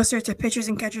and closer to pitchers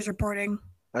and catchers reporting.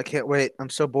 I can't wait. I'm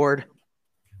so bored.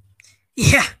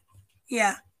 Yeah.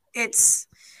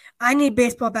 I need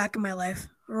baseball back in my life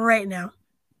right now.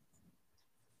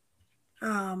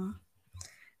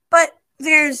 But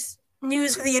there's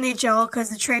news for the NHL because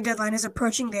the trade deadline is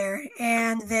approaching there,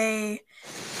 and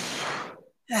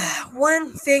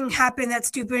one thing happened that's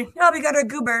stupid. Oh, we got our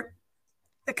goober,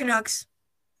 the Canucks.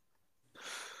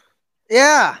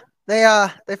 Yeah,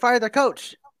 they fired their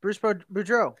coach, Bruce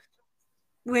Boudreau,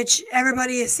 which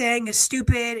everybody is saying is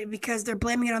stupid because they're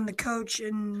blaming it on the coach.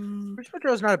 And Bruce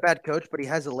Boudreau's not a bad coach, but he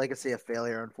has a legacy of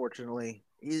failure. Unfortunately,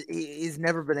 he's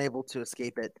never been able to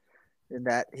escape it. In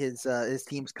that his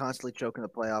team's constantly choking the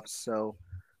playoffs. So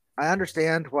I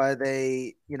understand why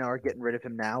they are getting rid of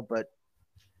him now, but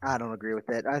I don't agree with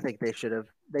it. I think they should have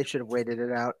waited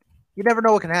it out. You never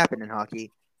know what can happen in hockey.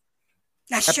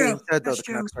 That's true. Said, though, the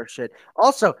Canucks are shit.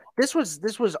 Also, this was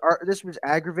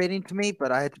aggravating to me,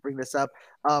 but I had to bring this up.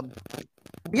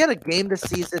 We had a game this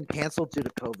season canceled due to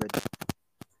COVID.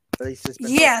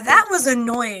 Yeah, that was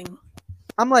annoying.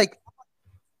 I'm like,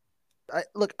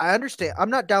 look, I understand. I'm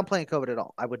not downplaying COVID at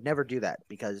all. I would never do that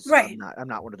because I'm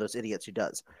not one of those idiots who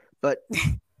does. But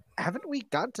haven't we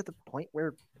gotten to the point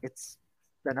where it's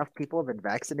enough people have been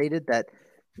vaccinated that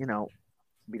we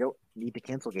don't need to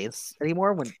cancel games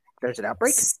anymore when there's an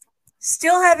outbreak?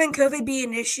 Still having COVID be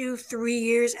an issue 3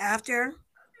 years after,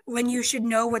 when you should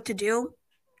know what to do,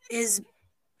 is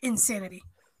insanity.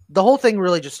 the whole thing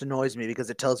really just annoys me because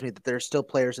it tells me that there are still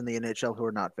players in the NHL who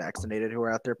are not vaccinated who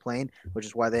are out there playing, which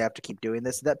is why they have to keep doing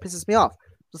this. That pisses me off.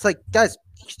 It's like, guys,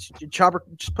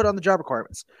 just put on the job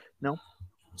requirements. No,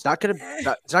 it's not gonna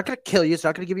kill you. It's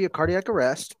not gonna give you a cardiac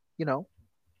arrest.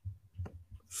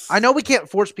 I know we can't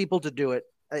force people to do it.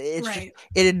 It's right. Just,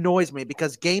 it annoys me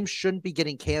because games shouldn't be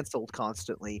getting canceled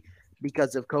constantly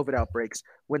because of COVID outbreaks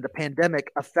when the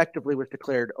pandemic effectively was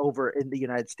declared over in the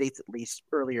United States, at least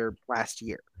earlier last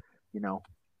year,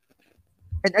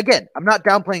 And again, I'm not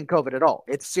downplaying COVID at all.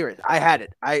 It's serious. I had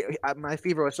it. My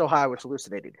fever was so high I was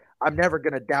hallucinating. I'm never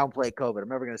going to downplay COVID. I'm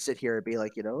never going to sit here and be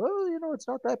like, it's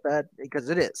not that bad, because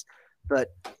it is. But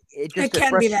it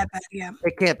can't be that bad, yeah.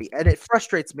 It can't be. And it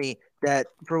frustrates me that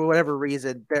for whatever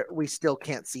reason that we still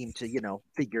can't seem to,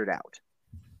 figure it out.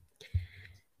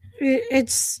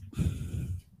 That's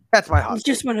my hot. It's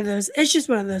just one of those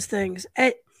things.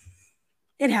 It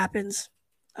happens.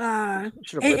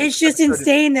 It's just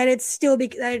insane that it's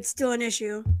still an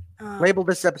issue. Label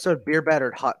this episode "Beer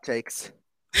Battered Hot Takes."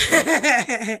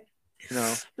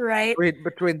 Right?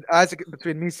 Between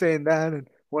me saying that and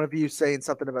one of you saying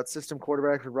something about system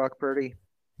quarterback for Brock Purdy.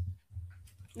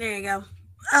 There you go.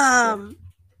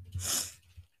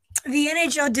 The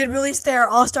NHL did release their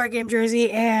All-Star Game jersey,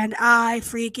 and I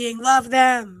freaking love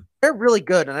them. They're really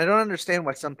good, and I don't understand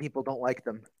why some people don't like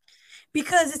them.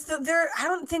 Because I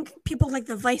don't think people like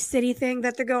the Vice City thing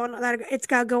that it's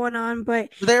got going on, but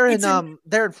they're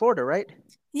in Florida, right?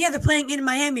 Yeah, they're playing in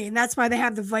Miami, and that's why they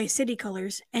have the Vice City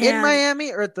colors. And in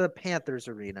Miami or at the Panthers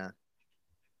arena?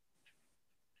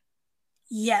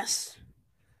 Yes.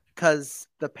 Because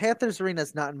the Panthers arena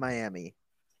is not in Miami.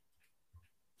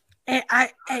 I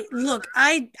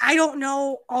don't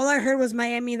know. All I heard was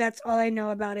Miami. That's all I know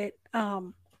about it.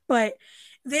 But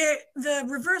the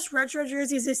reverse retro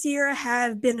jerseys this year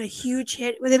have been a huge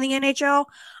hit within the NHL.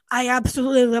 I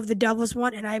absolutely love the Devils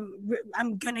one, and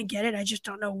I'm gonna get it. I just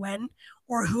don't know when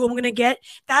or who I'm gonna get.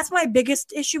 That's my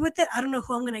biggest issue with it. I don't know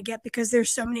who I'm gonna get because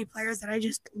there's so many players that I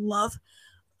just love.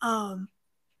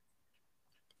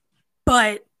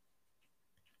 But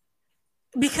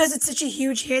because it's such a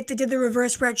huge hit, they did the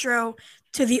reverse retro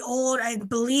to the old, I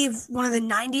believe, one of the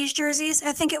 90s jerseys,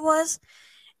 I think it was.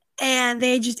 And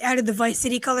they just added the Vice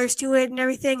City colors to it and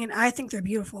everything, and I think they're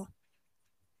beautiful.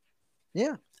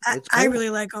 Yeah. Cool. I really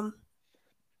like them.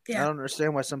 Yeah. I don't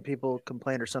understand why some people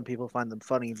complain or some people find them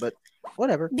funny, but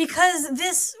whatever. Because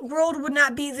this world would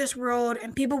not be this world,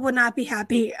 and people would not be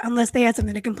happy unless they had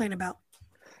something to complain about.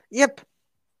 Yep.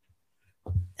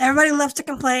 Everybody loves to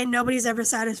complain. Nobody's ever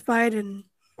satisfied, and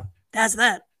that's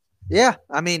that. Yeah,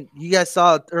 I mean, you guys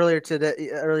saw earlier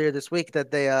this week that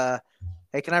they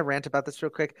hey, can I rant about this real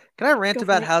quick? Can I rant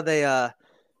about how they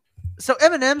so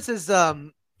M&M's is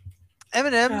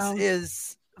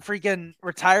freaking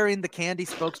retiring the candy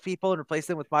spokespeople and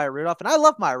replacing them with Maya Rudolph, and I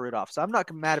love Maya Rudolph, so I'm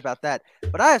not mad about that.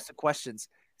 But I have some questions.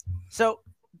 So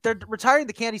they're retiring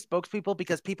the candy spokespeople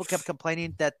because people kept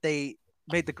complaining that they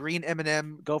made the green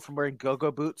M&M go from wearing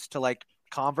go-go boots to like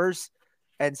Converse,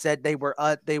 and said they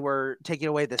were taking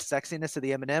away the sexiness of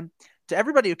the M&M. To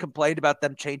everybody who complained about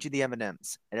them changing the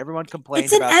M&Ms, and everyone complained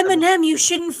it's an M&M. You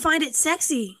shouldn't find it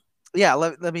sexy. Yeah,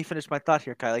 let me finish my thought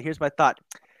here, Kylie. Here's my thought.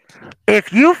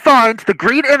 If you find the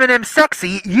green M&M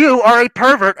sexy, you are a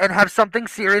pervert and have something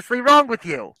seriously wrong with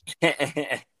you.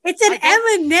 It's an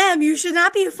M&M. You should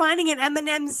not be finding an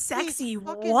M&M sexy.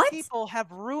 What? People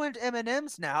have ruined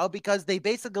M&Ms now because they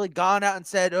basically gone out and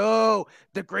said, "Oh,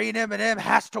 the green M&M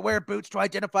has to wear boots to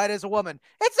identify it as a woman."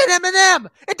 It's an M&M.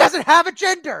 It doesn't have a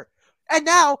gender. And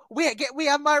now we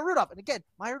have Maya Rudolph. And again,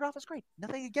 Maya Rudolph is great.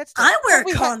 Nothing against her. I wear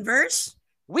Converse.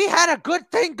 We had a good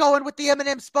thing going with the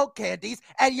M&M spoke candies,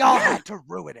 and y'all had to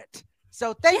ruin it.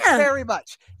 So thanks very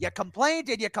much. You complained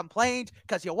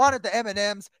because you wanted the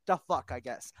M&Ms to fuck, I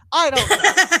guess. I don't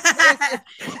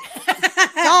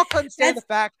know. Y'all couldn't stand the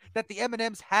fact that the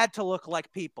M&Ms had to look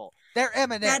like people. They're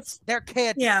M&Ms. They're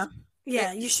candies. Yeah.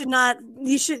 You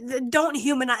don't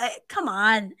humanize. Come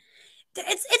on.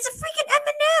 It's a freaking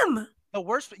M&M.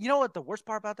 You know what the worst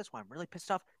part about this? Why I'm really pissed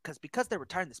off? Because they're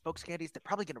retiring the spokes candies, they're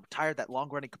probably going to retire that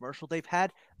long-running commercial they've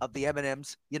had of the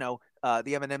M&Ms.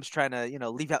 The M&Ms trying to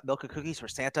leave out milk and cookies for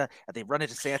Santa, and they run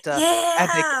into Santa,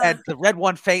 and the red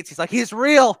one faints. He's like, he's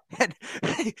real, and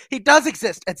he does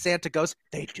exist. And Santa goes,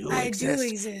 they do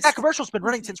exist. That commercial's been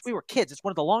running since we were kids. It's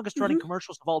one of the longest-running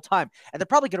commercials of all time, and they're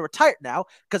probably going to retire it now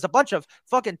because a bunch of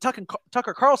fucking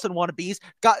Tucker Carlson wannabes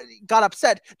got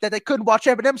upset that they couldn't watch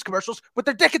M&M's commercials with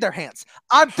their dick in their hands.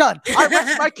 I'm done. I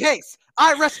rest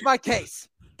my case.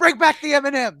 Bring back the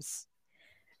M&Ms.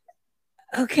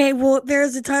 Okay, well,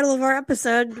 there's the title of our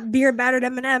episode, Beer Battered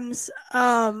M&Ms.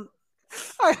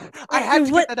 I have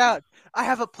to get that out. I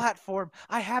have a platform.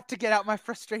 I have to get out my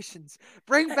frustrations.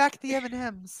 Bring back the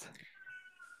M&Ms.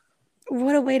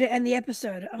 What a way to end the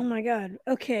episode. Oh my god.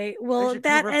 Okay. Well,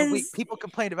 that ends. People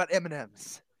complained about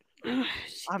M&Ms. Oh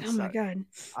my god.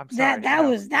 I'm sorry.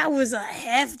 That was a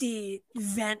hefty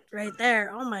vent right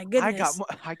there. Oh my goodness.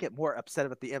 I get more upset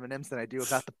about the M&Ms than I do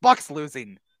about the Bucks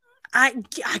losing. I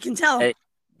can tell. Hey,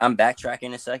 I'm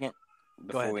backtracking a second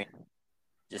before we,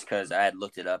 just because I had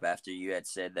looked it up after you had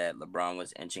said that LeBron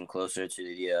was inching closer to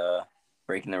the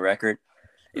breaking the record.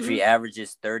 If he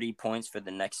averages 30 points for the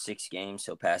next 6 games,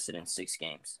 he'll pass it in 6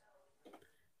 games.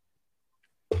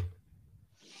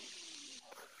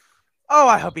 Oh,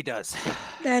 I hope he does.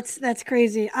 That's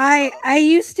crazy. I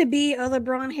used to be a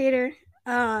LeBron hater,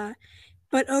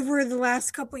 but over the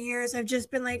last couple years, I've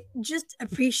just been like, just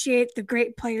appreciate the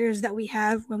great players that we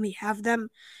have when we have them.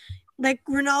 Like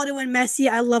Ronaldo and Messi,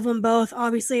 I love them both.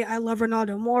 Obviously, I love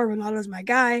Ronaldo more. Ronaldo's my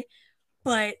guy,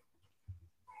 but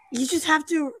you just have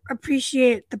to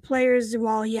appreciate the players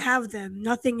while you have them.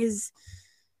 Nothing is,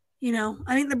 I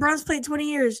mean, LeBron's played 20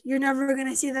 years. You're never going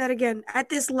to see that again. At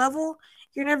this level,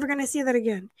 you're never going to see that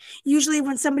again. Usually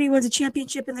when somebody wins a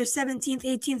championship in their 17th,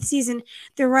 18th season,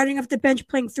 they're riding off the bench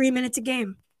playing 3 minutes a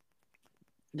game.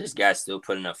 This guy's still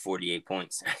putting up 48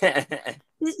 points.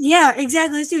 Yeah,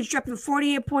 exactly. This dude's dropping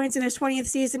 48 points in his 20th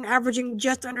season, averaging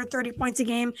just under 30 points a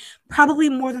game, probably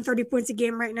more than 30 points a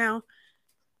game right now.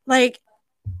 Like,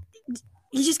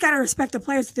 you just got to respect the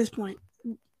players at this point.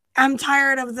 I'm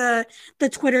tired of the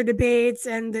Twitter debates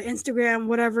and the Instagram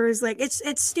whatever. Is like it's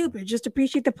stupid. Just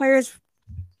appreciate the players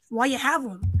while you have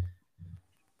them.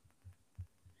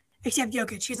 Except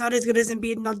Jokic, he's not as good as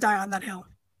Embiid, and I'll die on that hill.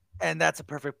 And that's a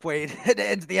perfect way to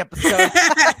end the episode.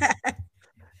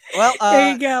 Well,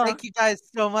 there you go. Thank you guys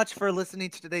so much for listening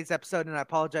to today's episode, and I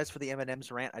apologize for the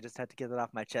M&Ms rant. I just had to get it off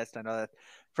my chest. I know that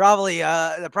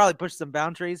probably pushed some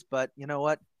boundaries, but you know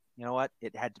what?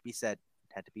 It had to be said.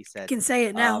 You can say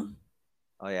it now.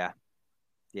 Oh yeah.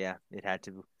 Yeah, it had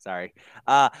to. Sorry.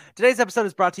 Today's episode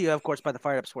is brought to you, of course, by the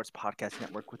Fired Up Sports Podcast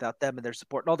Network. Without them and their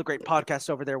support and all the great podcasts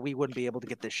over there, we wouldn't be able to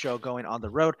get this show going on the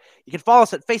road. You can follow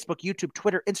us at Facebook, YouTube,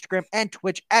 Twitter, Instagram, and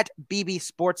Twitch at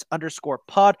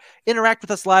bbsports_pod. Interact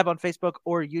with us live on Facebook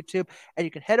or YouTube, and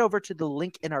you can head over to the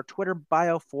link in our Twitter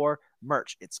bio for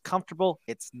merch. It's comfortable.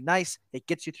 It's nice. It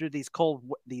gets you through these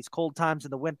cold times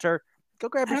in the winter. Go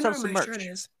grab yourself some merch.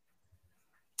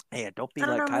 Hey, don't be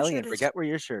like Kylie and forget where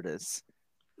your shirt is.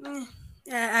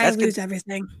 Yeah, I lose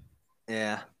everything.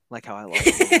 Yeah, like how I lost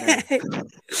it.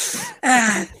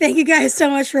 Thank you guys so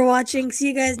much for watching. See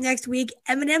you guys next week.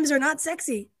 M&Ms are not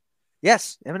sexy.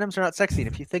 Yes, M&Ms are not sexy.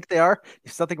 And if you think they are,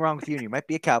 there's something wrong with you and you might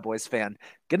be a Cowboys fan.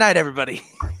 Good night, everybody.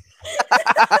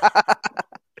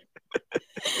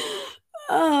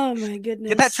 Oh, my goodness.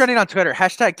 Get that trending on Twitter.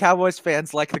 #Cowboys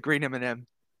fans like the green M&M.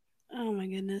 Oh, my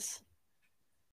goodness.